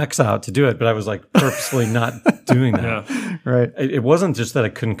had mechs out to do it, but I was like purposely not doing that. Yeah. Right. It wasn't just that I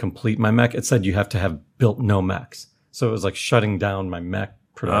couldn't complete my mech. It said you have to have built no mechs. So it was like shutting down my mech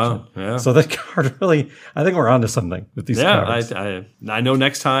production. Oh, yeah. So that card really, I think we're onto something with these cards. I know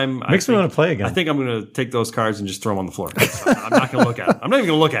next time. Makes me want to play again. I think I'm going to take those cards and just throw them on the floor. I'm not going to look at them. I'm not even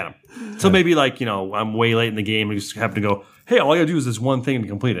going to look at them. So maybe I'm way late in the game and just happen to go, hey, all I got to do is this one thing to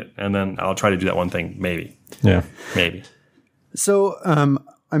complete it. And then I'll try to do that one thing. Maybe. Yeah. Maybe. So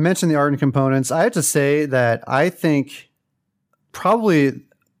I mentioned the art and components. I have to say that I think probably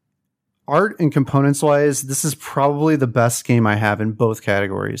art and components wise, this is probably the best game I have in both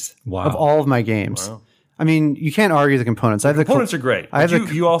categories of all of my games. Wow. I mean, you can't argue the components. The components are great.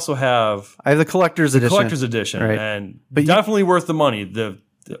 You also have... I have the collector's edition. Collector's edition. Right. But definitely worth the money.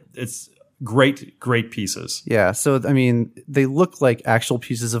 It's great pieces. Yeah. So, I mean, they look like actual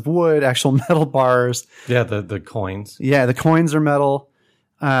pieces of wood, actual metal bars. Yeah, the coins. Yeah, the coins are metal.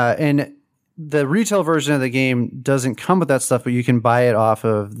 And the retail version of the game doesn't come with that stuff, but you can buy it off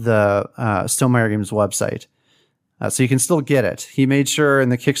of the Stonemaier Games website. So you can still get it. He made sure in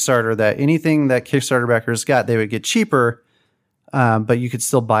the Kickstarter that anything that Kickstarter backers got, they would get cheaper, but you could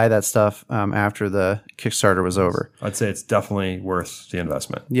still buy that stuff after the Kickstarter was over. I'd say it's definitely worth the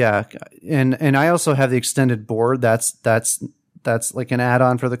investment. Yeah, and I also have the extended board. That's like an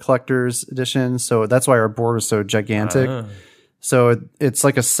add-on for the collector's edition. So that's why our board was so gigantic. So it's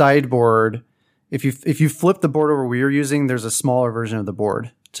like a sideboard. If you flip the board over we were using, there's a smaller version of the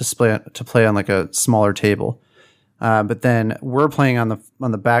board to play on like a smaller table. But then we're playing on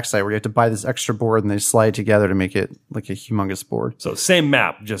the backside where you have to buy this extra board and they slide together to make it like a humongous board. So same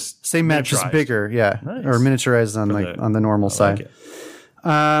map, just bigger, yeah, Nice. or miniaturized on the normal side.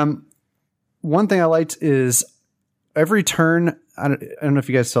 One thing I liked is every turn. I don't know if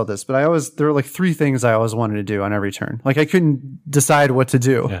you guys saw this, but there were like 3 things I always wanted to do on every turn. Like I couldn't decide what to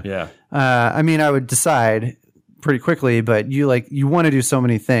do. Yeah. I mean, I would decide pretty quickly, but you want to do so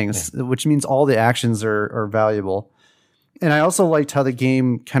many things, which means all the actions are valuable. And I also liked how the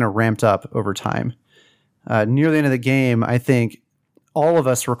game kind of ramped up over time. Near the end of the game, I think all of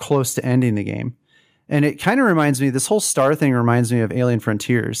us were close to ending the game. And it kind of reminds me, this whole star thing reminds me of Alien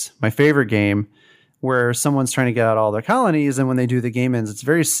Frontiers, my favorite game, where someone's trying to get out all their colonies, and when they do, the game ends. It's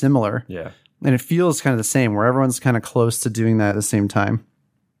very similar. Yeah. And it feels kind of the same, where everyone's kind of close to doing that at the same time.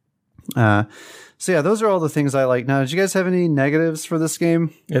 So yeah, those are all the things I like. Now, did you guys have any negatives for this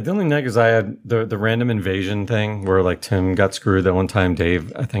game? Yeah, the only negatives I had, the random invasion thing where like Tim got screwed that one time.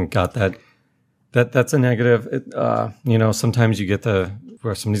 Dave, I think, got that. That's a negative. Sometimes you get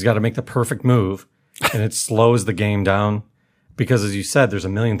where somebody's got to make the perfect move and it slows the game down because, as you said, there's a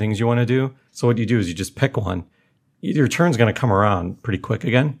million things you want to do. So what you do is you just pick one. Your turn's going to come around pretty quick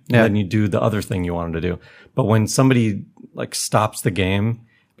again, and then you do the other thing you wanted to do. But when somebody like stops the game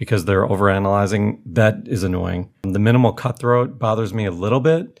because they're overanalyzing, that is annoying. The minimal cutthroat bothers me a little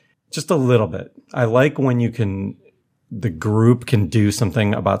bit, just a little bit. I like when the group can do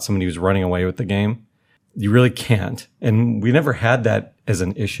something about somebody who's running away with the game. You really can't. And we never had that as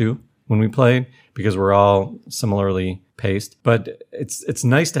an issue when we played because we're all similarly paced. But it's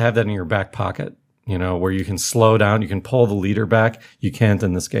nice to have that in your back pocket, where you can slow down, you can pull the leader back. You can't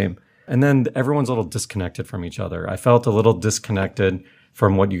in this game. And then everyone's a little disconnected from each other. I felt a little disconnected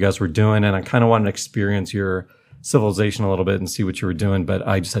from what you guys were doing, and I kind of wanted to experience your civilization a little bit and see what you were doing, but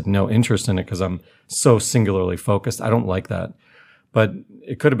I just had no interest in it because I'm so singularly focused. I don't like that. But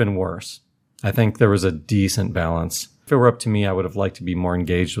it could have been worse. I think there was a decent balance. If it were up to me, I would have liked to be more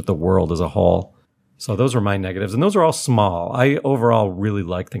engaged with the world as a whole. So those are my negatives, and those are all small. I overall really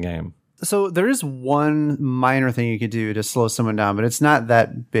like the game. So there is one minor thing you could do to slow someone down, but it's not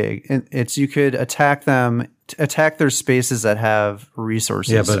that big. It's you could attack their spaces that have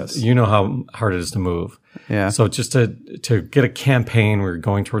resources. Yeah, but you know how hard it is to move. Yeah. So just to get a campaign where you're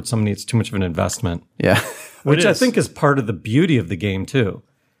going towards somebody, it's too much of an investment. Yeah. Which I think is part of the beauty of the game too,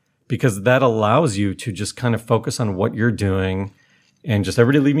 because that allows you to just kind of focus on what you're doing and just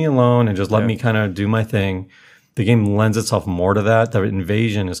everybody leave me alone and just let me kind of do my thing. The game lends itself more to that. The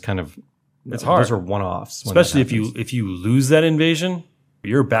invasion is kind of, it's hard. Those are one-offs. Especially if you lose that invasion,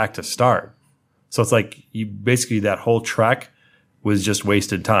 you're back to start. So it's like basically that whole trek was just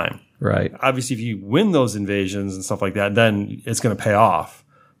wasted time. Right. Obviously, if you win those invasions and stuff like that, then it's going to pay off.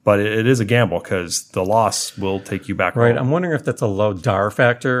 But it is a gamble because the loss will take you back. Right. home. I'm wondering if that's a low DAR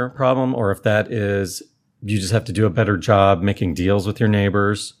factor problem or if that is you just have to do a better job making deals with your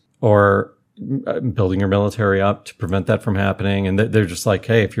neighbors or building your military up to prevent that from happening. And they're just like,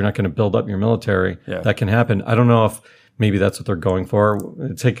 hey, if you're not going to build up your military, that can happen. I don't know if maybe that's what they're going for.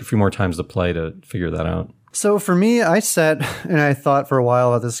 It'd take a few more times to play to figure that out. So for me, I sat and I thought for a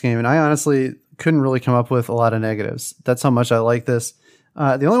while about this game, and I honestly couldn't really come up with a lot of negatives. That's how much I like this.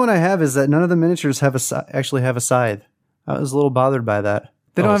 The only one I have is that none of the miniatures actually have a scythe. I was a little bothered by that.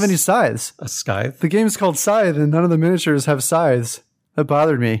 They don't have any scythes. A Scythe? The game's called Scythe, and none of the miniatures have scythes. That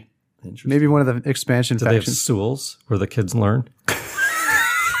bothered me. Maybe one of the expansion Do they have factions. stools where the kids learn?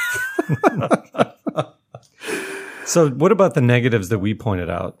 So what about the negatives that we pointed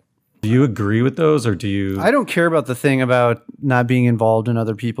out? Do you agree with those or do you... I don't care about the thing about not being involved in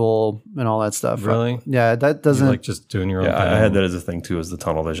other people and all that stuff. Really? Yeah, that doesn't... You like just doing your own thing? I had that as a thing too, as the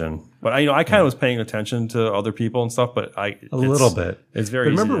tunnel vision. But I kind of was paying attention to other people and stuff, but a little bit. It's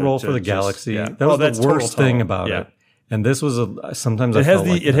very But remember easy Roll to for the just- Galaxy? yeah. That was that's the worst total thing tunnel. about Yeah. it. And this was sometimes It I felt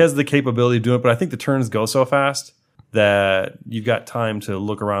like it has the capability of doing it, but I think the turns go so fast that you've got time to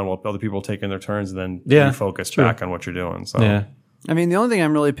look around while other people are taking their turns and then refocus back on what you're doing. So Yeah. I mean, the only thing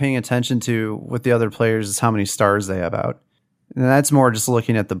I'm really paying attention to with the other players is how many stars they have out. And that's more just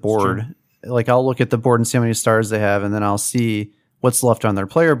looking at the board. Like I'll look at the board and see how many stars they have, and then I'll see what's left on their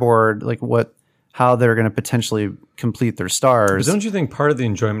player board, like how they're going to potentially complete their stars. But don't you think part of the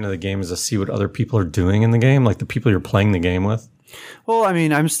enjoyment of the game is to see what other people are doing in the game, like the people you're playing the game with? Well, I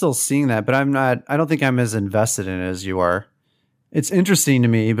mean, I'm still seeing that, but I don't think I'm as invested in it as you are. It's interesting to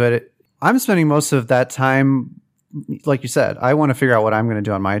me, but I'm spending most of that time, like you said, I want to figure out what I'm going to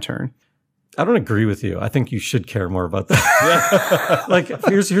do on my turn. I don't agree with you. I think you should care more about that. Like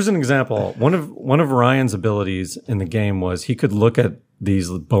here's an example. One of Ryan's abilities in the game was he could look at these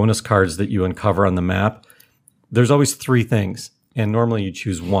bonus cards that you uncover on the map there's always three things. And normally you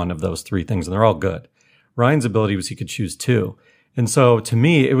choose one of those three things, and they're all good. Ryan's ability was he could choose two. And so to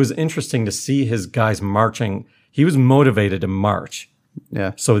me, it was interesting to see his guys marching. He was motivated to march.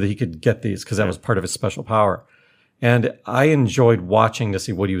 Yeah. So that he could get these, because that was part of his special power. And I enjoyed watching to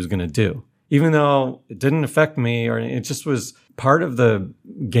see what he was going to do. Even though it didn't affect me, or it just was part of the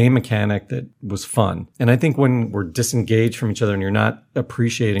game mechanic that was fun. And I think when we're disengaged from each other and you're not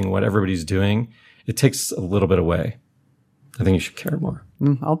appreciating what everybody's doing, it takes a little bit away. I think you should care more.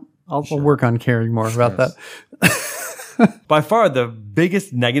 I'll work on caring more about that. By far, the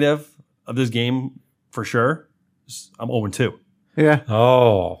biggest negative of this game, for sure, is I'm 0-2. Yeah.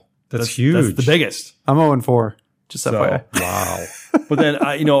 Oh, that's huge. That's the biggest. I'm 0-4. Just So, FYI. Wow. But then,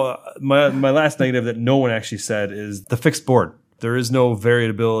 my last negative that no one actually said is the fixed board. There is no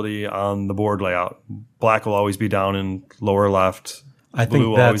variability on the board layout. Black will always be down in lower left. I Blue think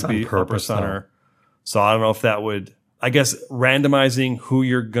will that's always be on purpose, upper center. So I don't know if that would. I guess randomizing who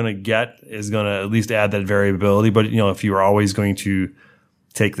you're going to get is going to at least add that variability. But if you are always going to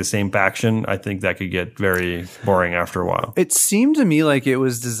take the same faction, I think that could get very boring after a while. It seemed to me like it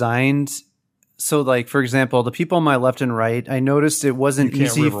was designed so, like, for example, the people on my left and right, I noticed it wasn't You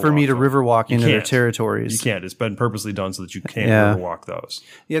can't easy for me to river walk into their can't. territories. You can't. It's been purposely done so that you can't Yeah. overwalk those.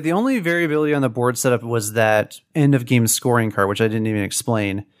 Yeah, the only variability on the board setup was that end of game scoring card, which I didn't even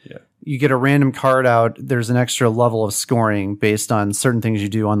explain. Yeah. You get a random card out. There's an extra level of scoring based on certain things you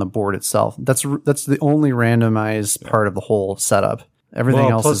do on the board itself. That's the only randomized part of the whole setup.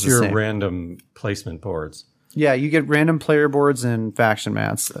 Everything else plus is the your same. random placement boards. Yeah, you get random player boards and faction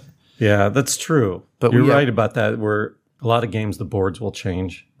mats. Yeah, that's true. But But you're we- right about that. Where a lot of games, the boards will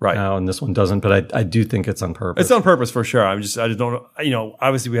change Right. now, and this one doesn't. But I do think it's on purpose. It's on purpose for sure. I just don't,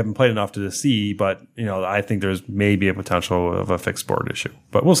 obviously we haven't played enough to see, but, I think there's maybe a potential of a fixed board issue,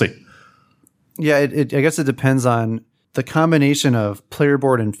 but we'll see. Yeah, I guess it depends on the combination of player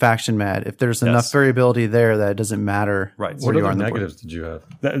board and faction mat. If there's enough variability there that it doesn't matter Right. where What you are other on the board. negatives did you have?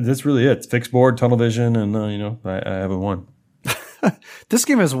 That's really it. It's fixed board, tunnel vision, and, I haven't won. This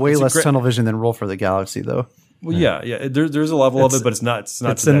game has way less great- tunnel vision than Roll for the Galaxy, though. Well, yeah. There's a level of it, but it's not. It's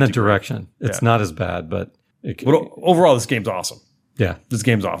not. It's to in that the degree. direction. It's Yeah. not as bad, but But overall, this game's awesome. yeah. This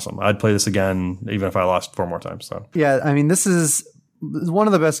game's awesome. I'd play this again, even if I lost 4 more times. So Yeah, I mean, this is one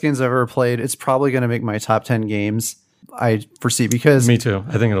of the best games I've ever played. It's probably going to make my top 10 games, I foresee, because Me too.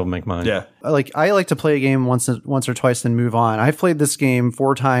 I think it'll make mine. yeah, I like to play a game once or twice and move on. I've played this game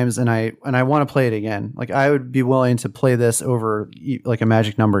 4 times and I want to play it again. Like, I would be willing to play this over like a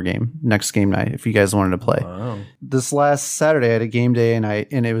magic number game next game night if you guys wanted to play. wow. This last Saturday I had a game day and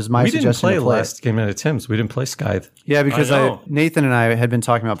it was my We didn't suggestion play to play. last game night at Tim's. We didn't play Scythe. Yeah, because I know. Nathan and I had been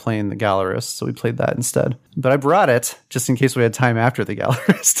talking about playing the Gallerist, so we played that instead. But I brought it just in case we had time after the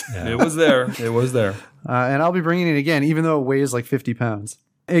Gallerist. It was there. It was there. And I'll be bringing it again, even though it weighs like 50 pounds.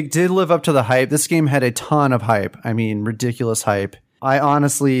 It did live up to the hype. This game had a ton of hype. I mean, ridiculous hype. I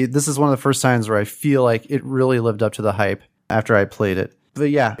honestly, this is one of the first times where I feel like it really lived up to the hype after I played it. But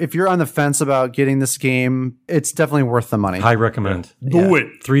yeah, if you're on the fence about getting this game, it's definitely worth the money. I recommend. Do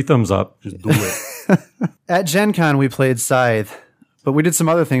it. 3 thumbs up. Just do it. At GenCon, we played Scythe, but we did some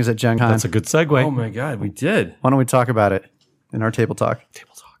other things at GenCon. That's a good segue. Oh my God, we did. Why don't we talk about it in our table talk?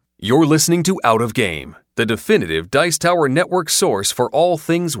 You're listening to Out of Game, the definitive Dice Tower Network source for all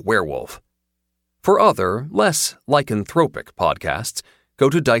things werewolf. For other, less lycanthropic podcasts, go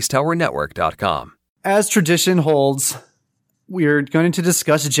to dicetowernetwork.com. As tradition holds, we're going to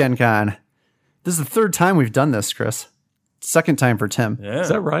discuss GenCon. This is the 3rd time we've done this, Chris. 2nd time for Tim. Yeah. Is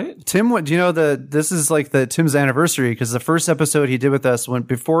that right? Tim, what do you know? This is like the Tim's anniversary because the first episode he did with us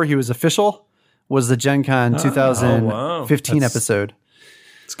before he was official was the GenCon 2015 That's- episode.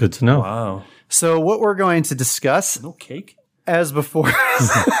 It's good to know. Wow. So what we're going to discuss, No cake. as before,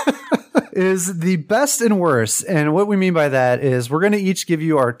 is the best and worst. And what we mean by that is we're going to each give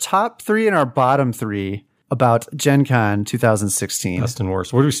you our top 3 and our bottom 3 about GenCon 2016. Best and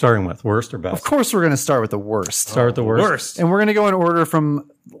worst. What are we starting with? Worst or best? Of course, we're going to start with the worst. Start with the worst. Worst. And we're going to go in order from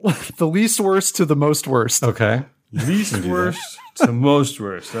the least worst to the most worst. Okay. Least worst to most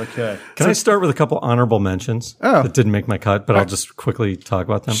worst. Okay. Can I start with a couple honorable mentions that didn't make my cut, but I'll just quickly talk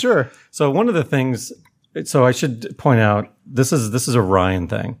about them? Sure. So one of the things, so I should point out, this is a Ryan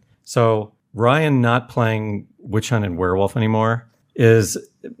thing. So Ryan not playing Witch Hunt and Werewolf anymore is,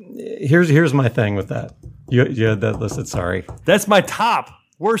 here's my thing with that. You had that listed, sorry. That's my top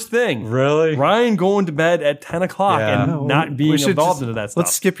worst thing. Really? Ryan going to bed at 10 o'clock Yeah. and not being We should involved just- into that stuff.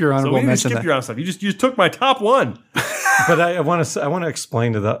 let's skip your So honorable we didn't mention skip then. your honorable stuff. You just took my top one. But I want to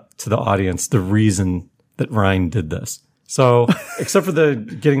explain to the audience the reason that Ryan did this. So, except for the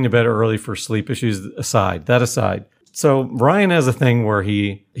getting to bed early for sleep issues aside. So, Ryan has a thing where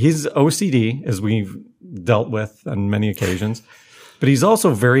he's OCD, as we've dealt with on many occasions, but he's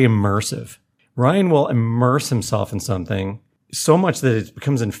also very immersive. Ryan will immerse himself in something so much that it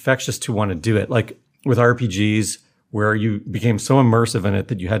becomes infectious to want to do it. Like with RPGs, where you became so immersive in it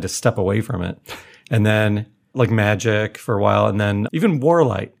that you had to step away from it. And then like Magic for a while, and then even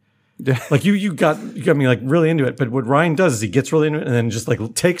Warlight. Like you got me like really into it. But what Ryan does is he gets really into it and then just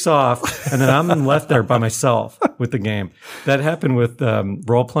like takes off, and then I'm left there by myself with the game. That happened with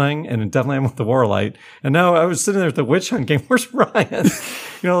role playing, and it definitely happened with the Warlight. And now I was sitting there with the Witch Hunt game. Where's Ryan?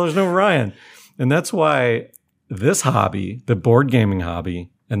 There's no Ryan. And that's why this hobby, the board gaming hobby,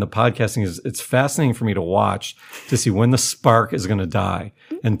 and the podcasting it's fascinating for me to watch to see when the spark is going to die.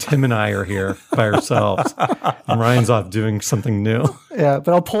 And Tim and I are here by ourselves, and Ryan's off doing something new. Yeah,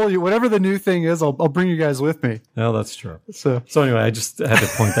 but I'll pull you. Whatever the new thing is, I'll bring you guys with me. No, that's true. So anyway, I just had to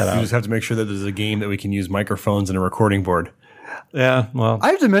point that out. You just have to make sure that there's a game that we can use microphones and a recording board. Yeah, well.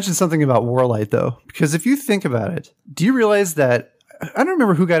 I have to mention something about Warlight, though, because if you think about it, do you realize that, I don't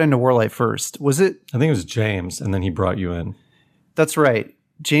remember who got into Warlight first. Was it? I think it was James, and then he brought you in. That's right.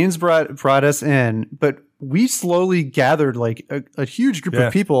 James brought us in, but we slowly gathered like a huge group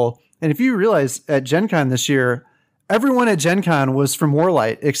of people. And if you realize at GenCon this year, everyone at GenCon was from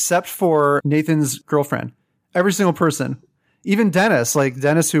Warlight except for Nathan's girlfriend. Every single person. Even Dennis,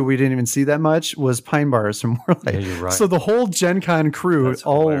 who we didn't even see that much, was Pine Bars from Warlight. Yeah, you're right. So the whole GenCon crew, That's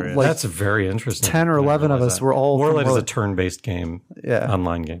hilarious. That's very interesting. 10 or 11 of us were all Warlight from is a turn-based game,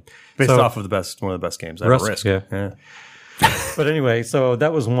 online game. Based off of one of the best games ever. Risk. Yeah. But anyway, so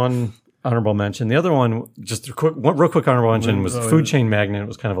that was one honorable mention. The other one, just a real quick honorable mention, was Food Chain Magnate. It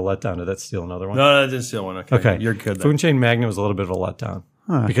was kind of a letdown. Did that steal another one? No, I didn't steal one. Okay. You're good then. Food Chain Magnate was a little bit of a letdown.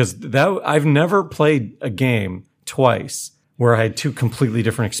 Because I've never played a game twice where I had two completely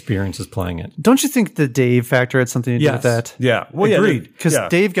different experiences playing it. Don't you think the Dave factor had something to do with that? Yeah. Well, agreed. Because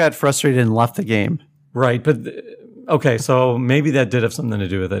Dave got frustrated and left the game. Right. But, okay, so maybe that did have something to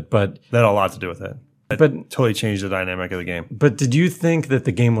do with it. But that had a lot to do with it. But totally changed the dynamic of the game. But did you think that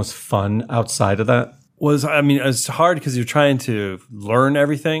the game was fun outside of that? It's hard because you're trying to learn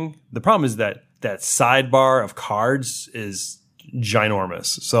everything. The problem is that sidebar of cards is ginormous.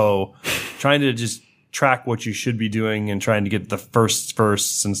 So trying to just track what you should be doing and trying to get the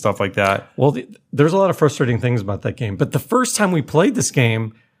firsts and stuff like that. Well, there's a lot of frustrating things about that game. But the first time we played this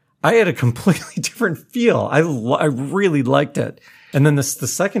game, I had a completely different feel. I really liked it. And then the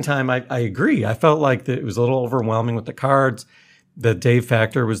second time, I agree. I felt like that it was a little overwhelming with the cards. The Dave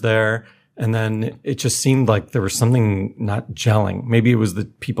factor was there. And then it just seemed like there was something not gelling. Maybe it was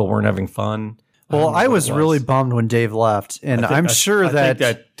that people weren't having fun. Well, I was really bummed when Dave left. And I think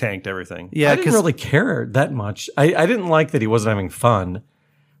that tanked everything. Yeah, I didn't really care that much. I didn't like that he wasn't having fun.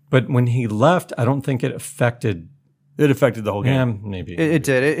 But when he left, I don't think it affected. It affected the whole game. Yeah, maybe. It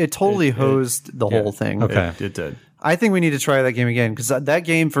did. It totally hosed the whole thing. Okay. It did. I think we need to try that game again because that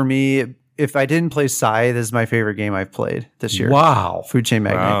game for me, if I didn't play Scythe, is my favorite game I've played this year. Wow. Food Chain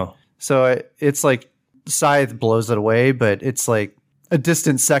Magnate. Wow. So it's like Scythe blows it away, but it's like a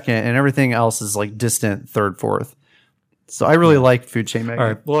distant second and everything else is like distant third, fourth. So I really like Food Chain Magnate.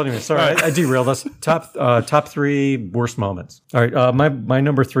 All right. Well, anyway, sorry, I derailed us. Top three worst moments. All right. My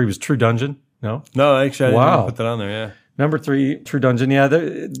number 3 was True Dungeon. No, actually, I didn't put that on there. Yeah. Number 3, True Dungeon. Yeah,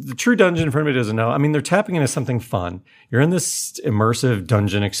 the True Dungeon, for anybody who doesn't know, I mean, they're tapping into something fun. You're in this immersive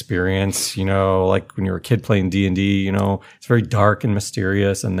dungeon experience, like when you were a kid playing D&D, it's very dark and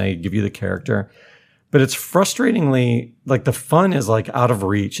mysterious, and they give you the character. But it's frustratingly, like, the fun is, like, out of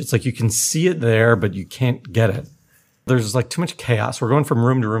reach. It's like you can see it there, but you can't get it. There's, like, too much chaos. We're going from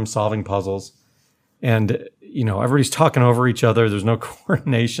room to room solving puzzles. And, everybody's talking over each other. There's no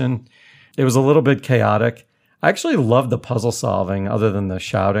coordination. It was a little bit chaotic. I actually loved the puzzle solving other than the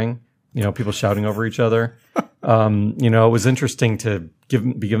shouting, people shouting over each other. It was interesting to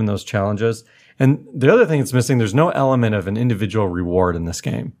be given those challenges. And the other thing that's missing, there's no element of an individual reward in this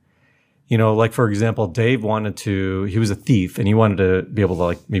game. Like, for example, Dave he was a thief and he wanted to be able to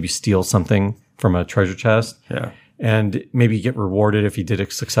like maybe steal something from a treasure chest. Yeah. And maybe get rewarded if he did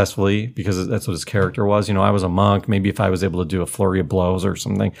it successfully because that's what his character was. I was a monk. Maybe if I was able to do a flurry of blows or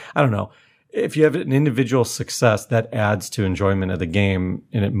something, I don't know. If you have an individual success, that adds to enjoyment of the game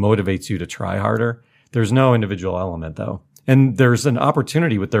and it motivates you to try harder. There's no individual element though. And there's an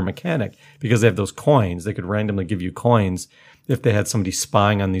opportunity with their mechanic because they have those coins. They could randomly give you coins if they had somebody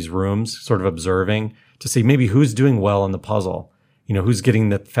spying on these rooms, sort of observing to see maybe who's doing well in the puzzle. Who's getting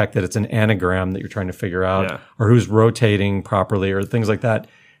the fact that it's an anagram that you're trying to figure out or who's rotating properly or things like that.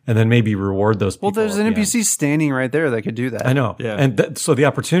 and then maybe reward those people. Well, there's an at the NPC end. standing right there that could do that. I know. Yeah. And so the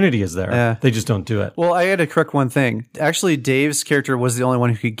opportunity is there. Yeah. They just don't do it. Well, I had to correct one thing. Actually, Dave's character was the only one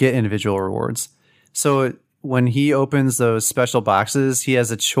who could get individual rewards. So when he opens those special boxes, he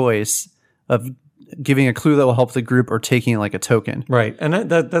has a choice of giving a clue that will help the group or taking like a token. Right. And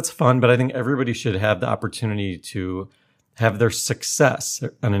that's fun, but I think everybody should have the opportunity to have their success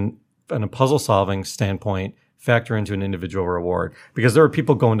on a puzzle solving standpoint factor into an individual reward, because there are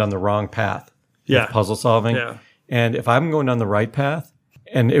people going down the wrong path with puzzle solving. Yeah. And if I'm going down the right path,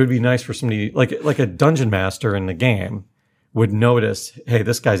 and it would be nice for somebody like a dungeon master in the game would notice, hey,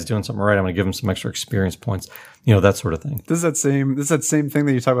 this guy's doing something right. I'm going to give him some extra experience points, that sort of thing. This is that same thing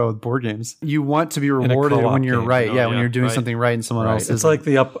that you talk about with board games. You want to be rewarded co-op when you're game. right. Oh, when you're doing right. something right and someone else It's isn't. like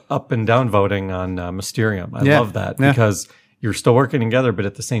the up and down voting on Mysterium. I love that Yeah. because you're still working together, but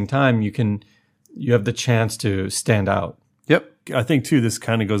at the same time, you have the chance to stand out. Yep. I think too, this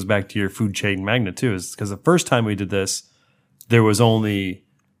kind of goes back to your food chain magnet too, is because the first time we did this, there was only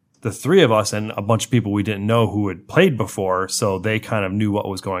the three of us and a bunch of people we didn't know who had played before. So they kind of knew what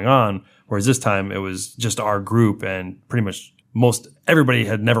was going on. Whereas this time it was just our group and pretty much everybody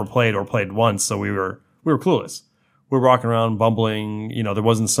had never played or played once. So we were clueless. We were walking around bumbling. There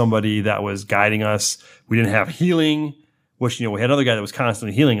wasn't somebody that was guiding us. We didn't have healing, which, we had another guy that was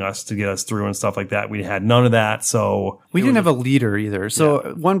constantly healing us to get us through and stuff like that. We had none of that. So We didn't have a leader either.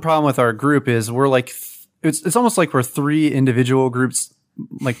 So one problem with our group is we're like, it's almost like we're three individual groups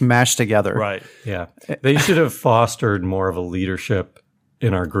like mashed together. right. Yeah. They should have fostered more of a leadership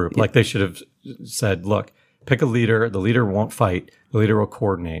in our group. Like they should have said, look, pick a leader. The leader won't fight. The leader will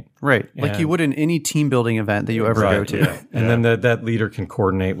coordinate. Right. Like you would in any team building event that you ever go to. Yeah. And then that leader can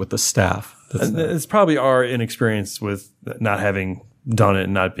coordinate with the staff. And it's probably our inexperience with not having done it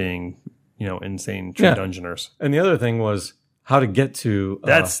and not being, insane true dungeoners. And the other thing was how to get to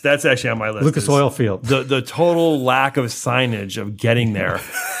That's actually on my list. Lucas is Oil Field. The total lack of signage of getting there.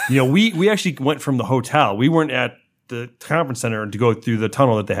 We actually went from the hotel. We weren't at the conference center to go through the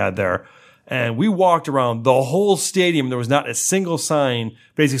tunnel that they had there. And we walked around the whole stadium. There was not a single sign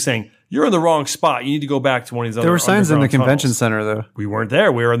basically saying, you're in the wrong spot. You need to go back to one of these other There were signs in the underground convention tunnels." center though. We weren't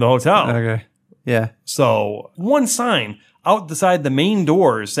there. We were in the hotel. Okay. Yeah. So one sign out the side the main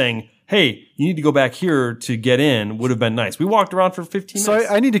doors saying, hey, you need to go back here to get in would have been nice. We walked around for 15 So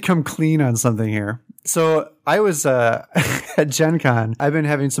minutes. I need to come clean on something here. So I was at GenCon. I've been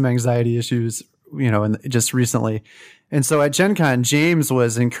having some anxiety issues, just recently. And so at GenCon, James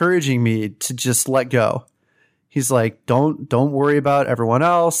was encouraging me to just let go. He's like, don't worry about everyone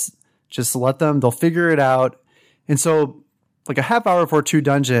else. Just let them, they'll figure it out. And so like a half hour before True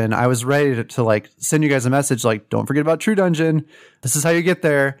Dungeon, I was ready to like send you guys a message like, don't forget about True Dungeon. This is how you get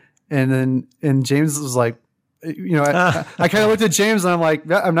there. And James was like, I kind of looked at James and I'm like,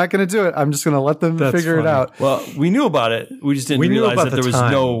 I'm not going to do it. I'm just going to let them figure it out. Well, we knew about it. We just didn't We knew realize about that the there was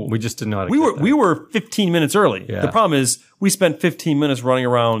time. no. We just didn't know how to We get were there. we were 15 minutes early. Yeah. The problem is we spent 15 minutes running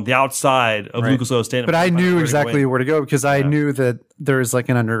around the outside of Lucas Oil Stadium. But I knew exactly where to go because I knew that there's like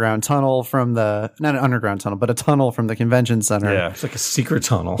an underground tunnel from not an underground tunnel, but a tunnel from the convention center. Yeah. It's like a secret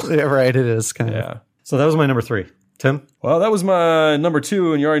tunnel. Yeah, right. It is kind of. Yeah. So that was my number 3. Tim? Well, that was my number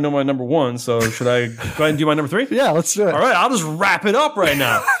 2, and you already know my number 1. So should I go ahead and do my number 3? Yeah, let's do it. All right, I'll just wrap it up right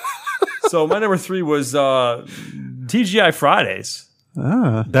now. So my number 3 was TGI Fridays.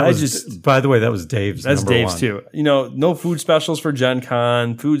 That was, by the way, that was Dave's That's number Dave's 1. too. No food specials for Gen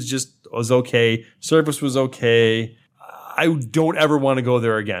Con. Food just was okay. Service was okay. I don't ever want to go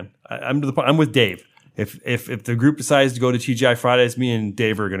there again. I'm to the point. I'm with Dave. If the group decides to go to TGI Fridays, me and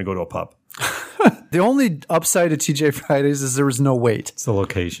Dave are going to go to a pub. The only upside to TJ Fridays is there was no wait. It's the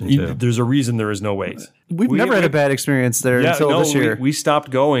location, too. There's a reason there is no wait. We've never had a bad experience there until this year. We stopped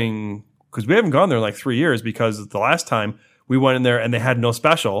going because we haven't gone there in like 3 years because the last time we went in there and they had no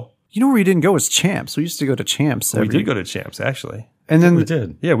special. You know where we didn't go was Champs. We used to go to Champs. We did go to Champs, actually. And then We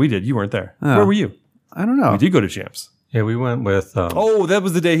did. Yeah, we did. You weren't there. Where were you? I don't know. We did go to Champs. Yeah, we went with... Oh, that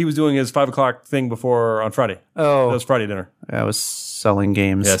was the day he was doing his 5 o'clock thing before on Friday. Oh. That was Friday dinner. I was selling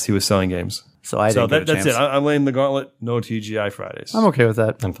games. Yes, he was selling games. So I didn't go to that's Champs. it. I'm laying the gauntlet. No TGI Fridays. I'm okay with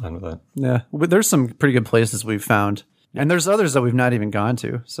that. I'm fine with that. Yeah. But there's some pretty good places we've found. And there's others that we've not even gone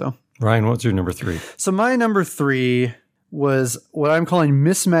to. So Ryan, what's your number 3? So my number 3 was what I'm calling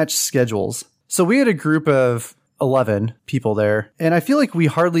mismatched schedules. So we had a group of 11 people there, and I feel like we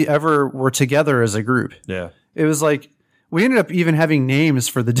hardly ever were together as a group. Yeah. It was like we ended up even having names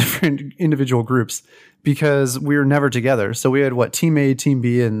for the different individual groups because we were never together. So we had Team A, Team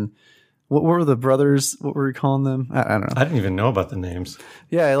B, and what were the brothers? What were we calling them? I don't know. I didn't even know about the names.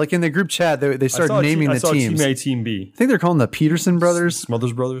 Yeah, like in the group chat, they started naming the teams. Team A, Team B. I think they're calling the Peterson brothers.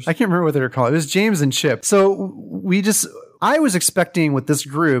 Smothers Brothers. I can't remember what they were called. It was James and Chip. So I was expecting with this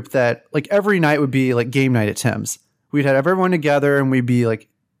group that like every night would be like game night at Tim's. We'd have everyone together and we'd be like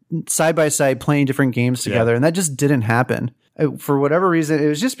side by side playing different games together. And that just didn't happen. For whatever reason, it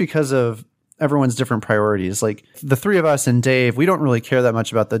was just because of everyone's different priorities. Like the three of us and Dave, we don't really care that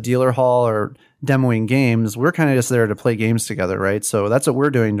much about the dealer hall or demoing games. We're kind of just there to play games together, right? So that's what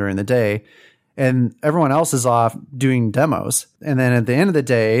we're doing during the day. And everyone else is off doing demos. And then at the end of the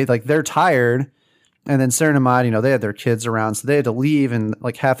day, like they're tired. And then Sarah and Ahmad, they had their kids around, so they had to leave, and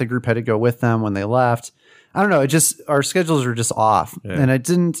like half the group had to go with them when they left. I don't know. Our schedules are just off. Yeah.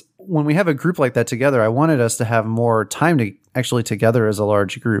 And when we have a group like that together, I wanted us to have more time to actually together as a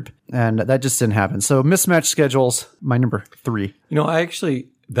large group. And that just didn't happen. So mismatched schedules, my number 3. I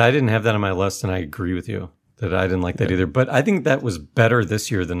didn't have that on my list, and I agree with you that I didn't like that either. But I think that was better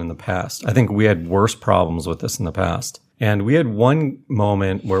this year than in the past. I think we had worse problems with this in the past. And we had one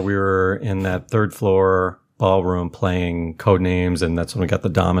moment where we were in that third floor ballroom playing Codenames, and that's when we got the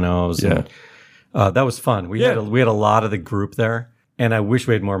dominoes. Yeah. And that was fun. We had a lot of the group there. And I wish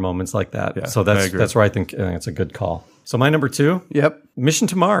we had more moments like that. Yeah, so that's where I think it's a good call. So my number 2. Yep. Mission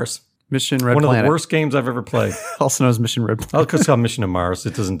to Mars. Mission Red Planet. Planet. One of the worst games I've ever played. Also known as Mission Red Planet. I'll just call Mission to Mars.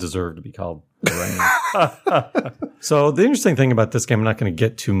 It doesn't deserve to be called right. So the interesting thing about this game, I'm not going to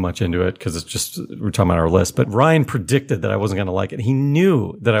get too much into it because we're talking about our list, but Ryan predicted that I wasn't going to like it. He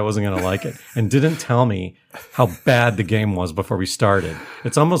knew that I wasn't going to like it and didn't tell me how bad the game was before we started.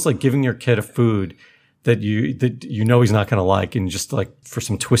 It's almost like giving your kid a food that you know he's not going to like, and just like for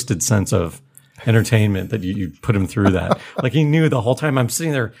some twisted sense of entertainment that you put him through that. Like he knew the whole time. I'm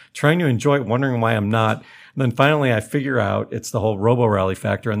sitting there trying to enjoy it, wondering why I'm not. And then finally I figure out it's the whole Robo Rally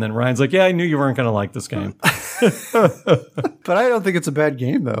factor. And then Ryan's like, yeah, I knew you weren't going to like this game. But I don't think it's a bad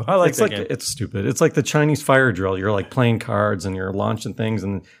game though. I like that game. It's stupid. It's like the Chinese fire drill. You're like playing cards and you're launching things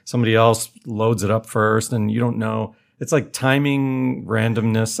and somebody else loads it up first and you don't know. It's like timing,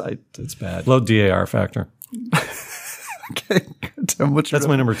 randomness. It's bad. Low DAR factor. Okay, Tim, that's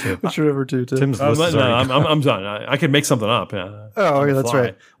my number 2. What's your number 2, Tim? Tim's list is already I'm done. I could make something up. Yeah. Oh, okay, that's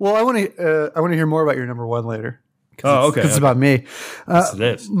right. Well, I want to hear more about your number 1 later. Okay. It's about me.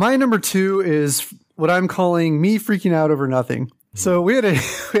 This. My number 2 is what I'm calling me freaking out over nothing. So we had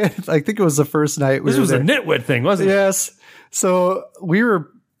I think it was the first night. This was a nitwit thing, wasn't it? Yes. So we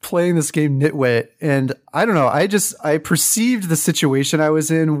were playing this game Nitwit, and I don't know, I perceived the situation I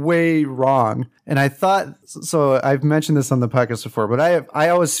was in way wrong. And I thought, so I've mentioned this on the podcast before, but I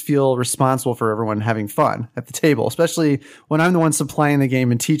always feel responsible for everyone having fun at the table, especially when I'm the one supplying the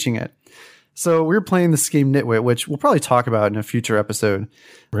game and teaching it. So we were playing this game Nitwit, which we'll probably talk about in a future episode.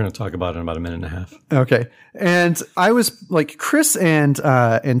 We're going to talk about it in about a minute and a half. Okay. And I was like Chris and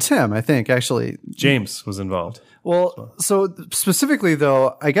Tim, I think, actually. James was involved. Well, so specifically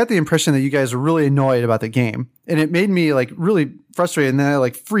though, I got the impression that you guys were really annoyed about the game, and it made me like really frustrated, and then I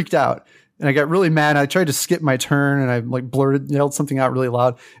like freaked out. And I got really mad. I tried to skip my turn, and I like yelled something out really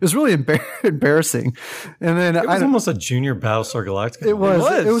loud. It was really embarrassing. And then it was almost a junior Battlestar Galactica. It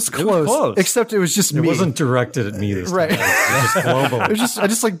was close. Except it was just me. It wasn't directed at me this time. Right. It was just global. I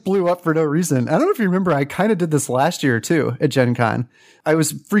just like blew up for no reason. I don't know if you remember. I kind of did this last year too at GenCon. I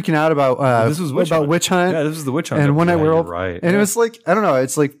was freaking out about Witch Hunt. Yeah, this was the Witch Hunt. And One Night Werewolf. Right. And it was like, I don't know.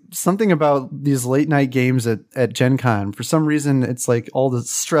 It's like something about these late night games at GenCon. For some reason, it's like all the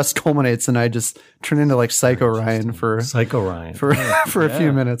stress culminates, and I just turn into like Psycho Ryan for a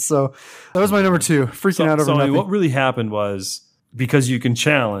few minutes. So that was my number 2. Freaking out over nothing. What really happened was, because you can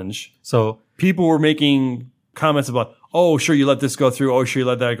challenge, so people were making comments about, oh, sure, you let this go through. Oh, sure, you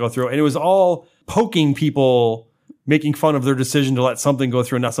let that go through. And it was all poking people, making fun of their decision to let something go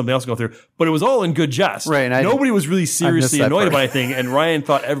through and not something else go through. But it was all in good jest. Right. Nobody was really seriously annoyed about anything. And Ryan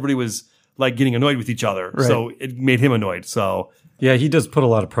thought everybody was like getting annoyed with each other. Right. So it made him annoyed. So yeah, he does put a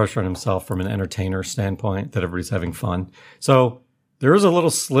lot of pressure on himself from an entertainer standpoint that everybody's having fun. So there is a little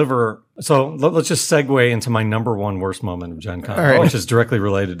sliver. So let's just segue into my number 1 worst moment of GenCon, which is directly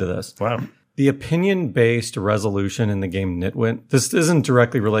related to this. Wow. The opinion-based resolution in the game Nitwit. This isn't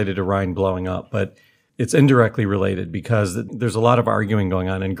directly related to Ryan blowing up, but it's indirectly related because there's a lot of arguing going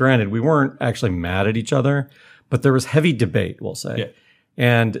on. And granted, we weren't actually mad at each other, but there was heavy debate, we'll say. Yeah.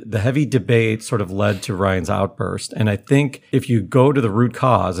 And the heavy debate sort of led to Ryan's outburst. And I think if you go to the root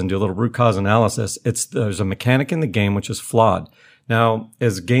cause and do a little root cause analysis, there's a mechanic in the game which is flawed. Now,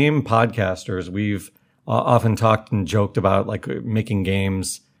 as game podcasters, we've often talked and joked about like making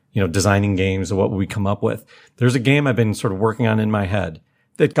games, designing games, and what would we come up with. There's a game I've been sort of working on in my head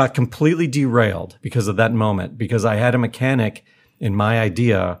that got completely derailed because of that moment, because I had a mechanic in my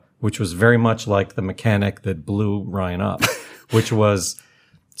idea, which was very much like the mechanic that blew Ryan up, which was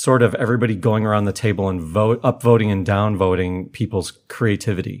sort of everybody going around the table and upvoting and downvoting people's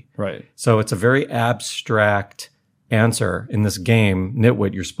creativity. Right. So it's a very abstract answer in this game.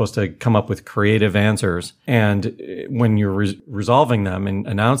 Nitwit, you're supposed to come up with creative answers. And when you're resolving them and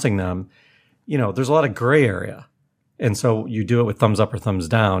announcing them, there's a lot of gray area. And so you do it with thumbs up or thumbs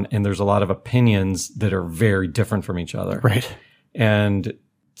down. And there's a lot of opinions that are very different from each other. Right. And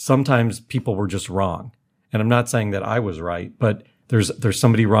sometimes people were just wrong. And I'm not saying that I was right, but there's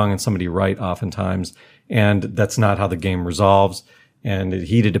somebody wrong and somebody right oftentimes. And that's not how the game resolves. And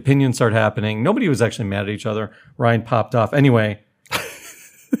heated opinions start happening. Nobody was actually mad at each other. Ryan popped off. Anyway,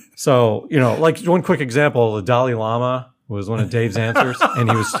 so, like one quick example, the Dalai Lama was one of Dave's answers.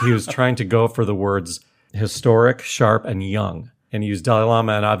 And he was trying to go for the words historic, sharp, and young. And he used Dalai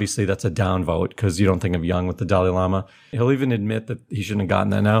Lama, and obviously that's a downvote because you don't think of young with the Dalai Lama. He'll even admit that he shouldn't have gotten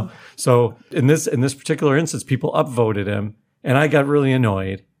that now. So in this particular instance, people upvoted him, and I got really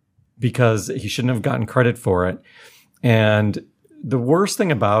annoyed because he shouldn't have gotten credit for it. And the worst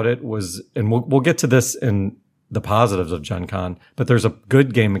thing about it was, and we'll get to this in the positives of GenCon, but there's a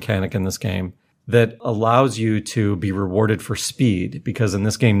good game mechanic in this game that allows you to be rewarded for speed, because in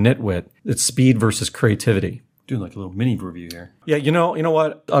this game, Nitwit, it's speed versus creativity. Doing like a little mini review here. Yeah, you know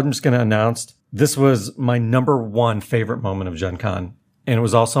what? I'm just going to announce this was my number one favorite moment of GenCon, and it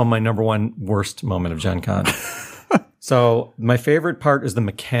was also my number one worst moment of GenCon. So my favorite part is the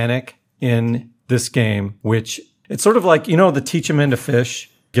mechanic in this game, which it's sort of like, the teach a man to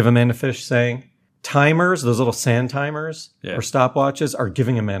fish, give a man a fish saying. Timers, those little sand timers or stopwatches, are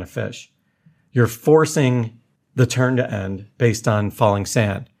giving a man a fish. You're forcing the turn to end based on falling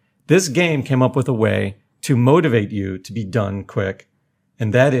sand. This game came up with a way to motivate you to be done quick.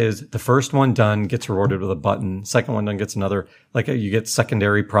 And that is the first one done gets rewarded with a button. Second one done gets another, you get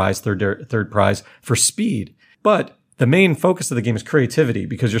secondary prize, third prize for speed. But the main focus of the game is creativity,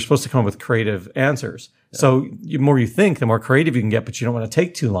 because you're supposed to come up with creative answers. Yeah. So the more you think, the more creative you can get, but you don't want to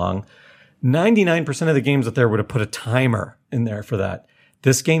take too long. 99% of the games out there would have put a timer in there for that.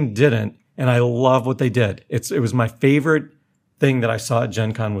 This game didn't. And I love what they did. It was my favorite thing that I saw at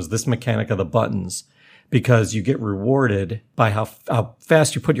GenCon was this mechanic of the buttons, because you get rewarded by how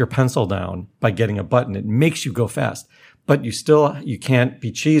fast you put your pencil down by getting a button. It makes you go fast, but you can't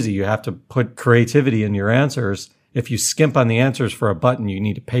be cheesy. You have to put creativity in your answers. If you skimp on the answers for a button, you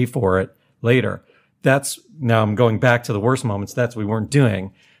need to pay for it later. Now I'm going back to the worst moments. That's what we weren't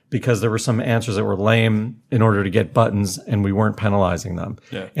doing, because there were some answers that were lame in order to get buttons, and we weren't penalizing them.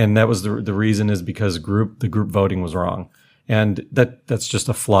 Yeah. And that was the reason is because the group voting was wrong. And that's just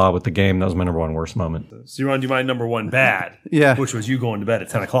a flaw with the game. That was my number one worst moment. So you want to do my number one bad? Yeah. Which was you going to bed at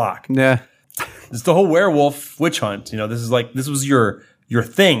 10 o'clock. Yeah. It's the whole werewolf witch hunt. This was your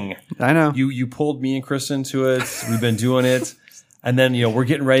thing. I know. You pulled me and Chris into it. We've been doing it. And then, we're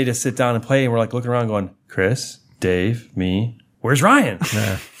getting ready to sit down and play, and we're like looking around going, Chris, Dave, me, where's Ryan?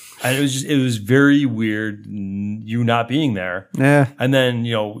 Yeah. And it was very weird, you not being there. Yeah. And then,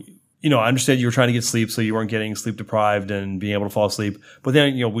 I understand you were trying to get sleep, so you weren't getting sleep deprived and being able to fall asleep. But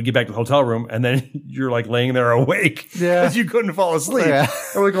then, we get back to the hotel room, and then you're like laying there awake because you couldn't fall asleep. Yeah.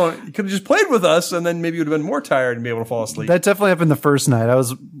 And we're going, you could have just played with us, and then maybe you would have been more tired and be able to fall asleep. That definitely happened the first night.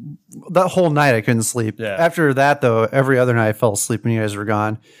 That whole night I couldn't sleep. Yeah. After that, though, every other night I fell asleep when you guys were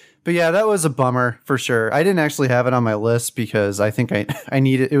gone. But yeah, that was a bummer for sure. I didn't actually have it on my list because I think I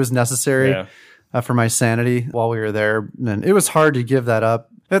needed it. was necessary for my sanity while we were there. And it was hard to give that up.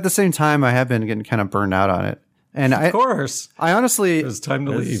 But at the same time, I have been getting kind of burned out on it. And of course. I honestly, it was time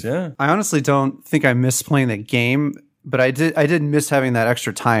to leave. Yeah. I honestly don't think I miss playing the game, but I did miss having that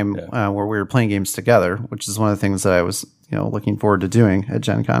extra time where we were playing games together, which is one of the things that I was looking forward to doing at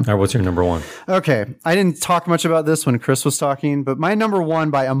GenCon. All right, what's your number one? Okay, I didn't talk much about this when Chris was talking, but my number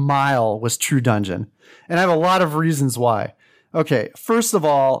one by a mile was True Dungeon, and I have a lot of reasons why. Okay, first of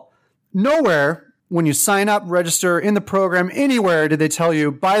all, nowhere when you sign up, register in the program, anywhere did they tell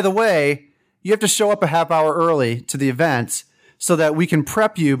you, by the way, you have to show up a half hour early to the event so that we can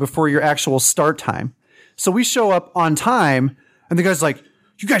prep you before your actual start time. So we show up on time, and the guy's like,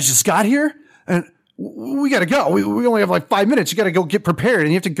 you guys just got here? And we got to go. We only have like 5 minutes. You got to go get prepared. And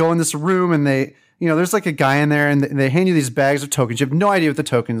you have to go in this room, and there's like a guy in there, and they hand you these bags of tokens. You have no idea what the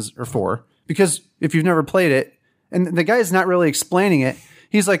tokens are for, because if you've never played it, and the guy's not really explaining it,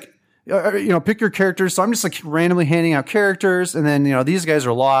 he's like, pick your characters. So I'm just like randomly handing out characters, and then, these guys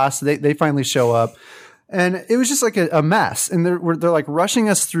are lost. They finally show up. And it was just like a mess. And they're like rushing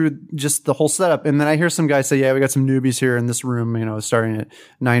us through just the whole setup. And then I hear some guy say, yeah, we got some newbies here in this room, starting at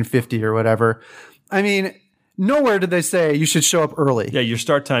 9:50 or whatever. I mean, nowhere did they say you should show up early. Yeah, your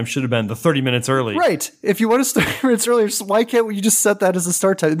start time should have been the 30 minutes early. Right. If you want to start 30 minutes earlier, why can't you just set that as a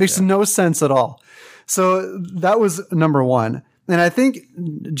start time? It makes no sense at all. So that was number one. And I think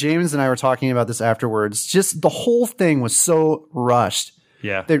James and I were talking about this afterwards. Just the whole thing was so rushed.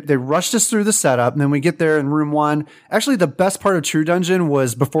 Yeah. They rushed us through the setup, and then we get there in room one. Actually, the best part of True Dungeon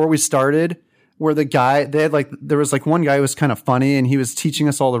was before we started, where there was one guy who was kind of funny, and he was teaching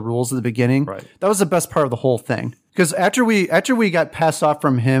us all the rules at the beginning. Right. That was the best part of the whole thing. Because after we got passed off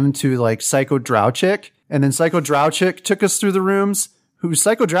from him to like Psycho Drow Chick, and then Psycho Drow Chick took us through the rooms, who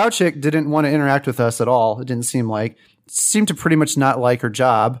Psycho Drow Chick didn't want to interact with us at all. It didn't seemed to pretty much not like her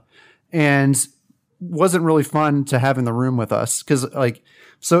job, and wasn't really fun to have in the room with us.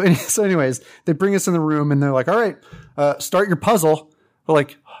 So anyways, they bring us in the room and they're like, all right, start your puzzle. We're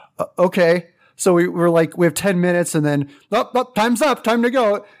like, okay. So we're like, we have 10 minutes and then time's up, time to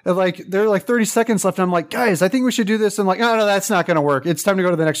go. And there are like 30 seconds left. And I'm like, guys, I think we should do this. And like, no, that's not going to work. It's time to go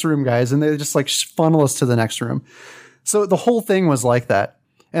to the next room, guys. And they just like funnel us to the next room. So the whole thing was like that.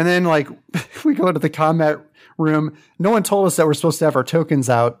 And then we go into the combat room. No one told us that we're supposed to have our tokens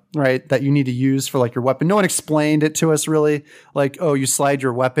out, right? That you need to use for your weapon. No one explained it to us really. You slide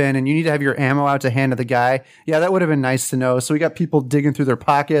your weapon and you need to have your ammo out to hand to the guy. Yeah, that would have been nice to know. So we got people digging through their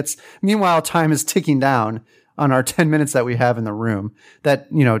pockets. Meanwhile, time is ticking down on our 10 minutes that we have in the room.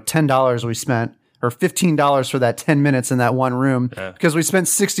 That, $10 we spent, or $15 for that 10 minutes in that one room, because we spent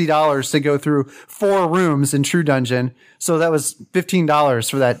 $60 to go through 4 rooms in True Dungeon. So that was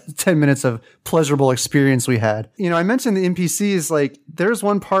 $15 for that 10 minutes of pleasurable experience we had. I mentioned the NPCs, there's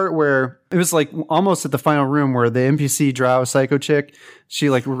one part where it was almost at the final room where the NPC drow psycho chick, she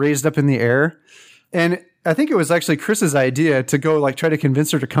raised up in the air. And I think it was actually Chris's idea to go try to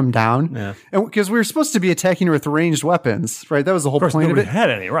convince her to come down. Yeah. And because we were supposed to be attacking her with ranged weapons, right? That was the whole point of it. Had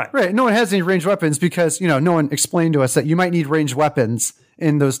any, right? Right. No one has any ranged weapons because, no one explained to us that you might need ranged weapons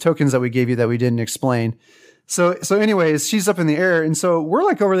in those tokens that we gave you that we didn't explain. So anyways, she's up in the air. And so we're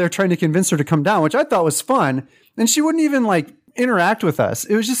over there trying to convince her to come down, which I thought was fun. And she wouldn't even interact with us.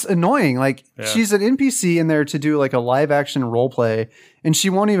 It was just annoying. She's an NPC in there to do a live action role play, and she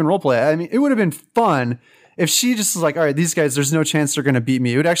won't even role play. I mean, it would have been fun if she just was all right, these guys, there's no chance they're going to beat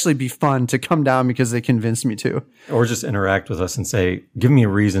me. It would actually be fun to come down because they convinced me to. Or just interact with us and say, give me a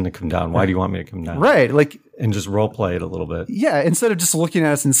reason to come down. Why do you want me to come down? Right. And just role play it a little bit. Yeah. Instead of just looking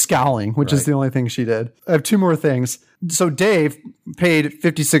at us and scowling, which is the only thing she did. I have 2 more things. So Dave paid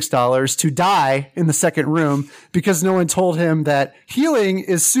 $56 to die in the second room because no one told him that healing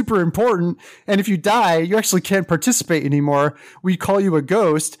is super important. And if you die, you actually can't participate anymore. We call you a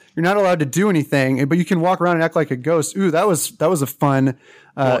ghost. You're not allowed to do anything, but you can walk around and act like a ghost. Ooh, that was a fun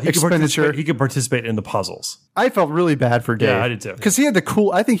expenditure. He could participate in the puzzles. I felt really bad for Dave. Yeah, I did too. Because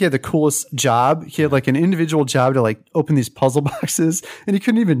I think he had the coolest job. He had an individual job to open these puzzle boxes, and he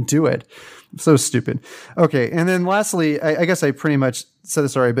couldn't even do it. So stupid. Okay. And then lastly, I guess I pretty much said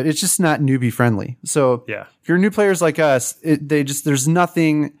this already, but it's just not newbie friendly. So if you're new players like us, there's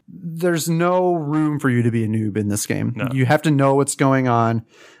no room for you to be a noob in this game. No. You have to know what's going on.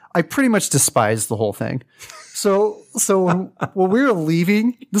 I pretty much despise the whole thing. So when we were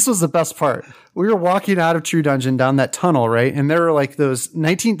leaving, this was the best part. We were walking out of True Dungeon down that tunnel, right? And there were there's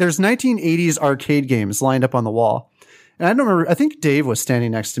 1980s arcade games lined up on the wall. And I don't remember, I think Dave was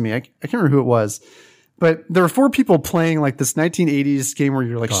standing next to me. I can't remember who it was. But there were 4 people playing this 1980s game where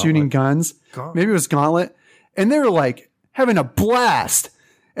you're shooting guns. Maybe it was Gauntlet. And they were having a blast.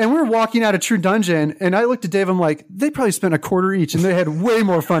 And we were walking out of True Dungeon, and I looked at Dave, I'm like, they probably spent $0.25 each, and they had way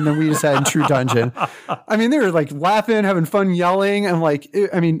more fun than we just had in True Dungeon. I mean, they were laughing, having fun, yelling. I'm a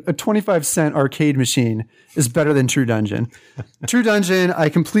 25-cent arcade machine is better than True Dungeon. True Dungeon, I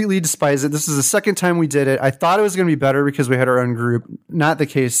completely despise it. This is the second time we did it. I thought it was going to be better because we had our own group. Not the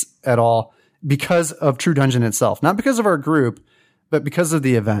case at all because of True Dungeon itself. Not because of our group, but because of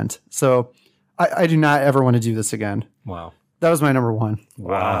the event. So I do not ever want to do this again. Wow. That was my number 1.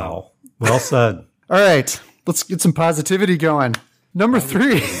 Wow. Well said. All right. Let's get some positivity going. Number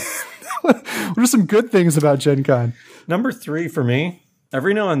 3. What are some good things about Gen Con? Number 3 for me,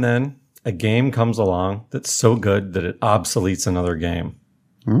 every now and then a game comes along that's so good that it obsoletes another game.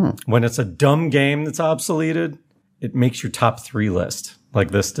 When it's a dumb game that's obsoleted, it makes your top 3 list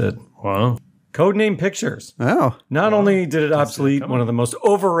like this did. Wow. Codename Pictures. Oh. Not only did it obsolete one of the most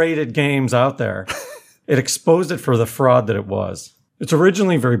overrated games out there, it exposed it for the fraud that it was. It's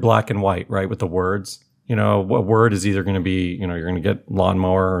originally very black and white, right? With the words, what word is either going to be, you're going to get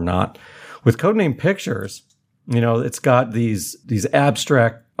lawnmower or not. With Codename Pictures, it's got these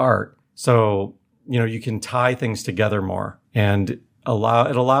abstract art. So, you can tie things together more, and it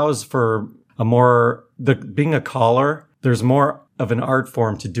allows for being a caller, there's more of an art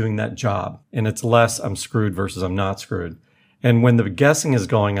form to doing that job. And it's less I'm screwed versus I'm not screwed. And when the guessing is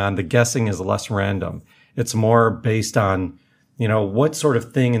going on, the guessing is less random. It's more based on, what sort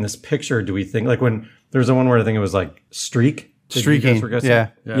of thing in this picture do we think? Like when there's the one where I think it was like streaking. Yeah.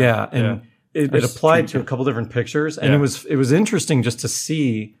 And it applied to a couple different pictures. And it was interesting just to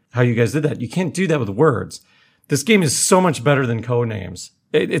see how you guys did that. You can't do that with words. This game is so much better than Codenames.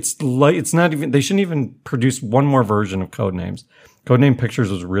 It's not even, they shouldn't even produce one more version of Codenames. Codename Pictures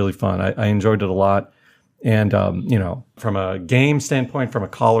was really fun. I enjoyed it a lot. And, from a game standpoint, from a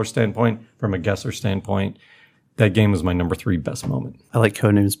caller standpoint, from a guesser standpoint, that game was my number 3 best moment. I like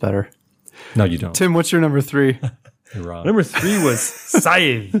Codenames better. No, you don't. Tim, what's your number 3? You're wrong. Number 3 was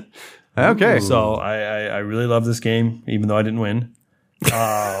Scythe. Okay. So I really love this game, even though I didn't win.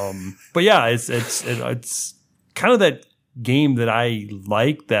 But yeah, it's kind of that game that I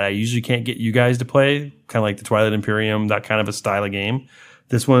like that I usually can't get you guys to play, kind of like the Twilight Imperium, that kind of a style of game.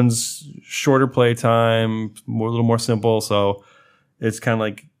 This one's shorter play time, a little more simple, so it's kind of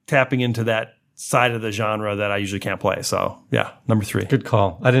like tapping into that side of the genre that I usually can't play. So yeah, number 3. Good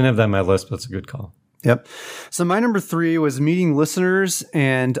call. I didn't have that on my list, but it's a good call. Yep. So my number 3 was meeting listeners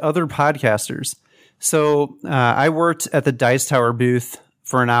and other podcasters. So I worked at the Dice Tower booth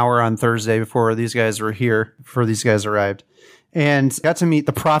for an hour on Thursday before these guys arrived, and got to meet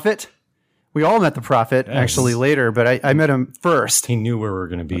the Prophet. We all met the Prophet actually later, but I met him first. He knew where we were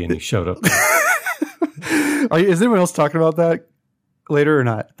going to be and he showed up. Is anyone else talking about that later or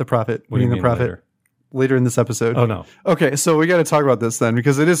not? The Prophet. What do you mean the Prophet? Later in this episode. Oh, no. Okay, so we got to talk about this then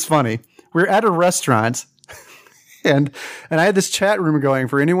because it is funny. We're at a restaurant and I had this chat room going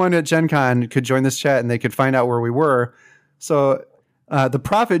for anyone at GenCon could join this chat and they could find out where we were. So the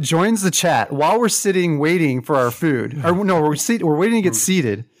Prophet joins the chat while we're sitting waiting for our food. We're waiting to get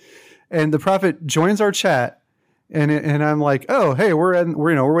seated. And the Prophet joins our chat, and I'm like, oh, hey, we're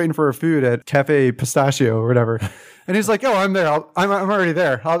waiting for our food at Cafe Pistachio or whatever. And he's like, oh, I'm there. I'm already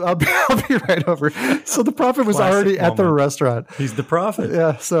there. I'll be right over. So the Prophet was already at the restaurant. He's the Prophet.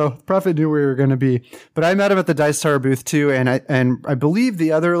 Yeah. So the Prophet knew we were going to be. But I met him at the Dice Tower booth too, and I believe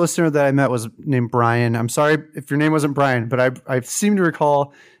the other listener that I met was named Brian. I'm sorry if your name wasn't Brian, but I seem to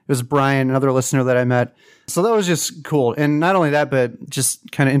recall it was Brian, another listener that I met. So that was just cool. And not only that, but just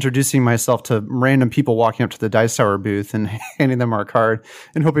kind of introducing myself to random people walking up to the Dice Tower booth and handing them our card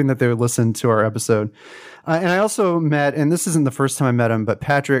and hoping that they would listen to our episode. And I also met, and this isn't the first time I met him, but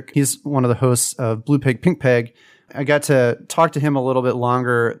Patrick, he's one of the hosts of Blue Pig, Pink Peg. I got to talk to him a little bit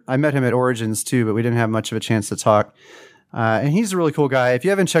longer. I met him at Origins too, but we didn't have much of a chance to talk. And he's a really cool guy. If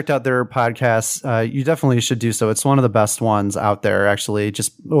you haven't checked out their podcasts, you definitely should do so. It's one of the best ones out there, actually,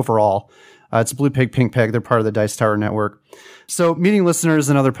 just overall. It's Blue Pig, Pink Peg. They're part of the Dice Tower network. So meeting listeners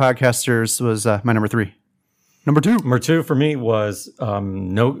and other podcasters was my number 3. Number 2. Number 2 for me was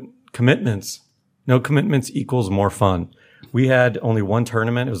no commitments. No commitments equals more fun. We had only one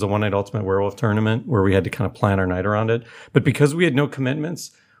tournament. It was the One Night Ultimate Werewolf tournament where we had to kind of plan our night around it. But because we had no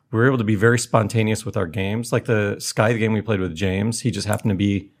commitments, we were able to be very spontaneous with our games. Like the Scythe game we played with James, he just happened to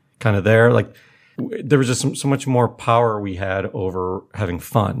be kind of there. Like there was just so much more power we had over having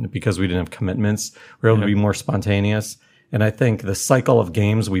fun because we didn't have commitments. We were able to be more spontaneous. And I think the cycle of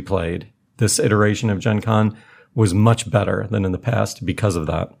games we played, this iteration of Gen Con, was much better than in the past because of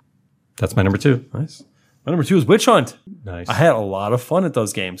that. That's my number 2. Nice. My number 2 is Witch Hunt. Nice. I had a lot of fun at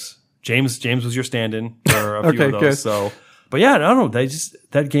those games. James was your stand-in for a few of those. Good. So, but yeah, I don't know.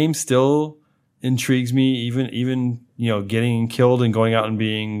 That game still intrigues me. Even getting killed and going out and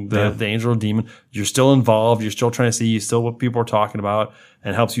being the angel or demon. You're still involved. You're still trying to see still what people are talking about,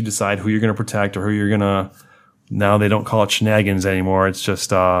 and helps you decide who you're going to protect or who you're going to. Now they don't call it shenanigans anymore. It's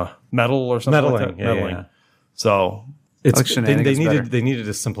just meddle or something meddling. Like that. Meddling. Yeah. So it's they needed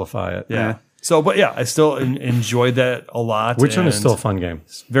to simplify it. Yeah. So, but yeah, I still enjoyed that a lot. Which one is still a fun game?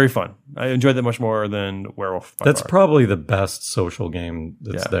 It's very fun. I enjoyed that much more than Werewolf. That's probably the best social game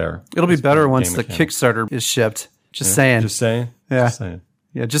that's there. It'll be better once the Kickstarter is shipped. Just saying. Just saying. Yeah. Just saying.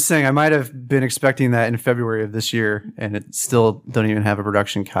 Yeah, just saying. I might have been expecting that in February of this year, and it still don't even have a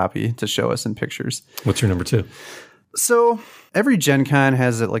production copy to show us in pictures. What's your number 2? So every Gen Con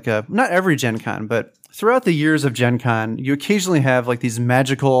has not every Gen Con, but throughout the years of Gen Con, you occasionally have like these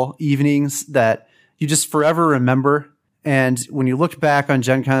magical evenings that you just forever remember. And when you look back on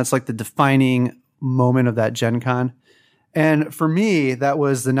Gen Con, it's like the defining moment of that Gen Con. And for me, that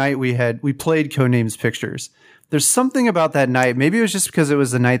was the night we played Codenames Pictures. there's something about that night. Maybe it was just because it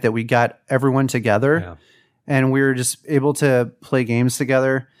was the night that we got everyone together and we were just able to play games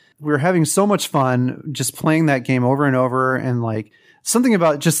together. We were having so much fun just playing that game over and over, and like something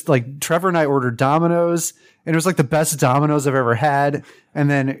about just like Trevor and I ordered Domino's, and it was like the best Domino's I've ever had. And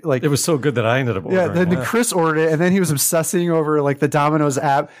then like It was so good that I ended up ordering. Then Chris ordered it, and then he was obsessing over like the Domino's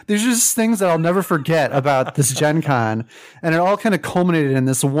app. There's just things that I'll never forget about this Gen Con, and it all kind of culminated in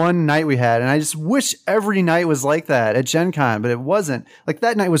this one night we had. And I just wish every night was like that at Gen Con, but it wasn't. Like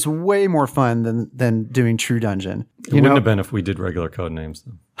that night was way more fun than doing True Dungeon. It wouldn't have been if we did regular code names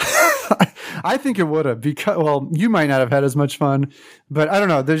though. I think it would have, because, well, you might not have had as much fun, but I don't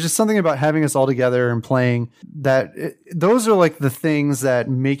know. There's just something about having us all together and playing that those are like the things that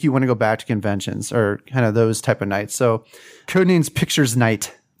make you want to go back to conventions, or kind of those type of nights. So Codenames Pictures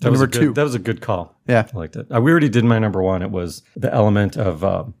Night. That was a good call. Yeah. I liked it. We already did my number one. It was the element of,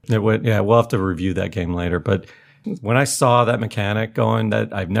 we'll have to review that game later. But when I saw that mechanic going,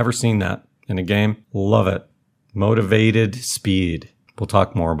 that I've never seen that in a game, love it. Motivated speed. We'll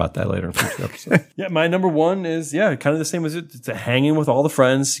talk more about that later in future episodes. Yeah, my number one is, kind of the same as it. It's a hanging with all the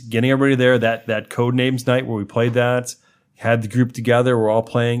friends, getting everybody there, that Codenames night where we played that, had the group together, we're all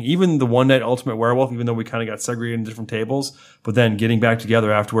playing. Even the one night Ultimate Werewolf, even though we kind of got segregated in different tables, but then getting back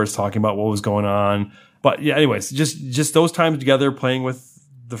together afterwards, talking about what was going on. But yeah, anyways, just those times together, playing with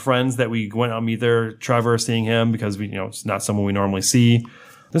the friends that we went out meet there, Trevor, seeing him because it's not someone we normally see.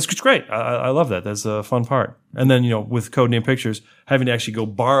 That's great. I love that. That's a fun part. And then, with Codename Pictures, having to actually go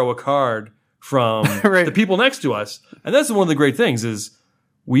borrow a card from the people next to us. And that's one of the great things is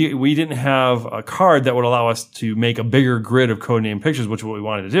we didn't have a card that would allow us to make a bigger grid of Codename Pictures, which is what we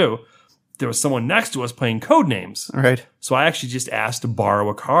wanted to do. There was someone next to us playing Codenames. Right. So I actually just asked to borrow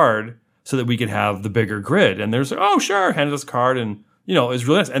a card so that we could have the bigger grid. And there's like, oh, sure, handed us a card, and it was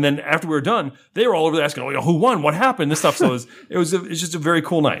really nice. And then after we were done, they were all over there asking, who won? What happened? This stuff. So it's just a very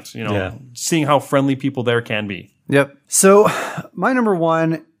cool night, seeing how friendly people there can be. Yep. So my number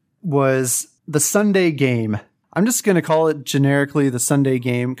one was the Sunday game. I'm just going to call it generically the Sunday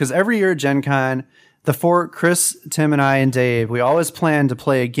game, because every year at Gen Con, the four, Chris, Tim, and I, and Dave, we always plan to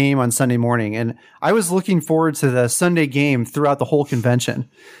play a game on Sunday morning. And I was looking forward to the Sunday game throughout the whole convention,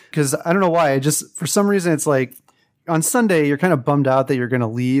 because I don't know why. For some reason, it's like, on Sunday, you're kind of bummed out that you're going to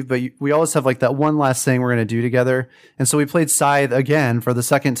leave, but we always have like that one last thing we're going to do together. And so we played Scythe again for the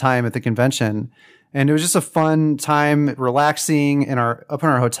second time at the convention. And it was just a fun time, relaxing up in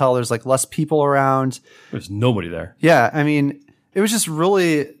our hotel. There's like less people around. There's nobody there. Yeah. I mean, it was just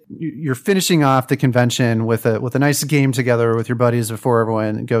really, you're finishing off the convention with a nice game together with your buddies before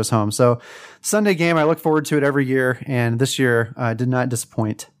everyone goes home. So Sunday game, I look forward to it every year. And this year did not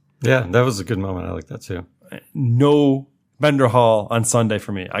disappoint. Yeah, that was a good moment. I like that too. No vendor hall on Sunday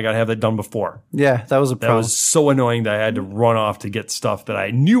for me. I got to have that done before. Yeah, that was a problem. That was so annoying that I had to run off to get stuff that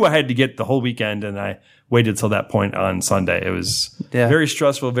I knew I had to get the whole weekend, and I waited till that point on Sunday. It was very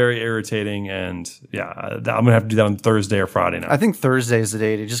stressful, very irritating, and I'm going to have to do that on Thursday or Friday now. I think Thursday is the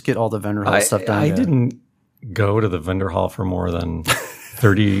day to just get all the vendor hall stuff done. I didn't go to the vendor hall for more than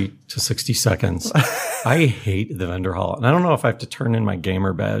 30 to 60 seconds. I hate the vendor hall, and I don't know if I have to turn in my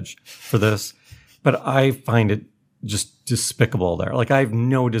gamer badge for this, but I find it just despicable there. Like, I have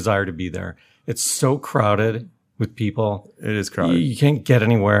no desire to be there. It's so crowded with people. It is crowded. You can't get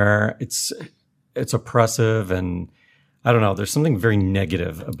anywhere. It's oppressive, and I don't know. There's something very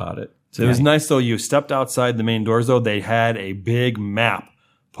negative about it. It was nice, though. You stepped outside the main doors, though. They had a big map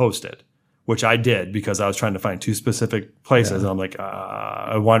posted, which I did because I was trying to find two specific places. And I'm like,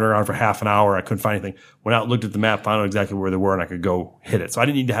 I wandered around for half an hour. I couldn't find anything. Went out, looked at the map, found out exactly where they were, and I could go hit it. So I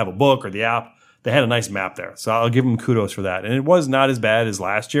didn't need to have a book or the app. They had a nice map there. So I'll give them kudos for that. And it was not as bad as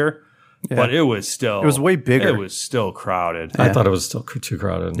last year, but it was still... It was way bigger. It was still crowded. I thought it was still too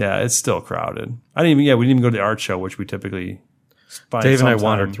crowded. Yeah, it's still crowded. We didn't even go to the art show, which we typically find Dave and I sometime.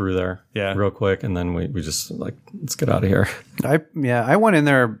 wandered through there real quick, and then we just like, let's get out of here. I went in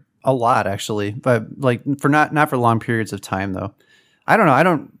there a lot, actually, but like for not for long periods of time, though. I don't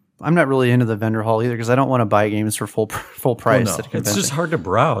know. I'm not really into the vendor hall either, because I don't want to buy games for full price. Oh, no. At a convention. It's just hard to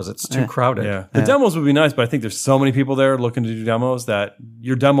browse. It's too crowded. Yeah. The demos would be nice, but I think there's so many people there looking to do demos that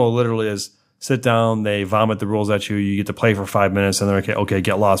your demo literally is sit down, they vomit the rules at you, you get to play for 5 minutes, and they're okay,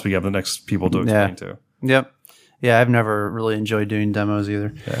 get lost. We have the next people to explain to. Yep. Yeah, I've never really enjoyed doing demos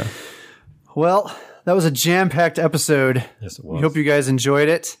either. Yeah. Well, that was a jam-packed episode. Yes, it was. We hope you guys enjoyed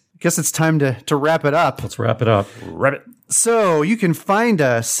it. Guess it's time to wrap it up. Let's wrap it up. Wrap it. So you can find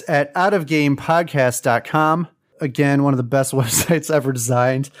us at outofgamepodcast.com. Again, one of the best websites ever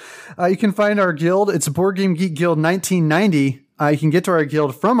designed. You can find our guild. It's Board Game Geek Guild 1990. You can get to our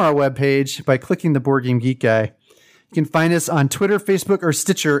guild from our webpage by clicking the Board Game Geek guy. You can find us on Twitter, Facebook, or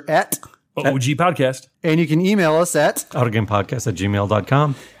Stitcher at OOG Podcast. And you can email us at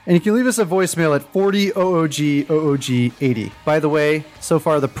outofgamepodcast@gmail.com. And you can leave us a voicemail at 40 OOG 80. By the way, so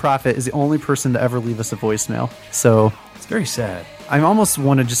far the Prophet is the only person to ever leave us a voicemail. So It's very sad. I almost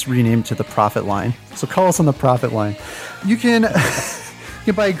want to just rename it to the Prophet line. So call us on the Prophet line. You can, you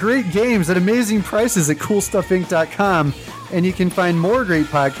can buy great games at amazing prices at coolstuffinc.com. And you can find more great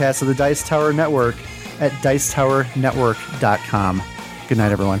podcasts of the Dice Tower Network at dicetowernetwork.com. Good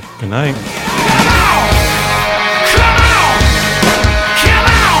night, everyone. Good night.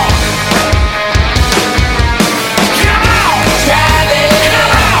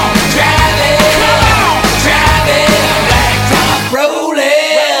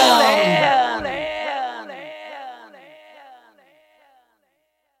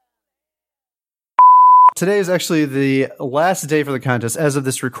 Today is actually the last day for the contest as of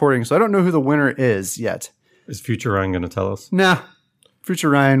this recording, so I don't know who the winner is yet. Is Future Ryan going to tell us? Nah. Future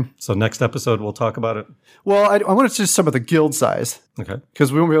Ryan. So next episode, we'll talk about it? Well, I want to just talk about the guild size. Okay.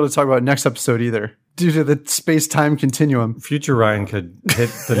 Because we won't be able to talk about it next episode either, due to the space-time continuum. Future Ryan could hit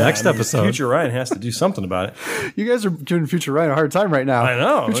the next episode. Future Ryan has to do something about it. You guys are giving Future Ryan a hard time right now. I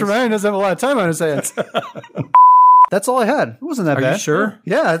know. Future Ryan doesn't have a lot of time on his hands. That's all I had. It wasn't that bad. Are you sure?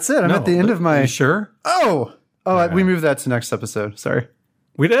 Yeah, that's it. I'm at the end of my... Are you sure? Oh, we moved that to next episode. Sorry.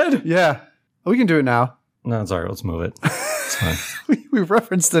 We did? Yeah. We can do it now. No, it's all right. Let's move it. It's fine. we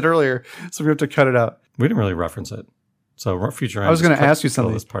referenced it earlier, so we have to cut it out. We didn't really reference it. So Future Ryan. I was going to ask you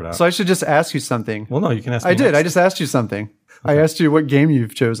something. This part out. So I should just ask you something. Well, no, you can ask me I did. next. I just asked you something. Okay. I asked you what game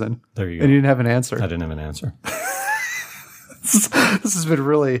you've chosen. There you go. And you didn't have an answer. I didn't have an answer. This has been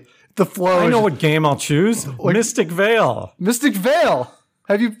really the flow. I know what game I'll choose. Mystic Vale. Mystic Vale.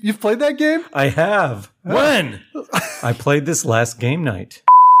 Have you've played that game? I have. When? I played this last game night.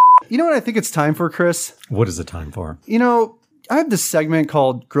 You know what I think it's time for, Chris? What is it time for? You know, I have this segment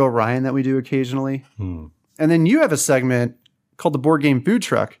called Grill Ryan that we do occasionally. And then you have a segment called the Board Game Food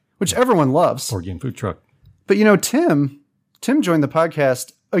Truck, which everyone loves. Board Game Food Truck. But you know, Tim joined the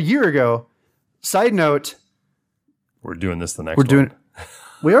podcast a year ago. Side note. We're doing this the next We're doing.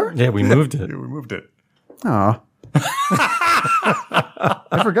 We are? Yeah, we moved it. We moved it. Aw.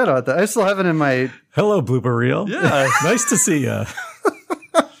 I forgot about that. I still have it in my... Hello, blooper reel. Yeah. Nice to see you.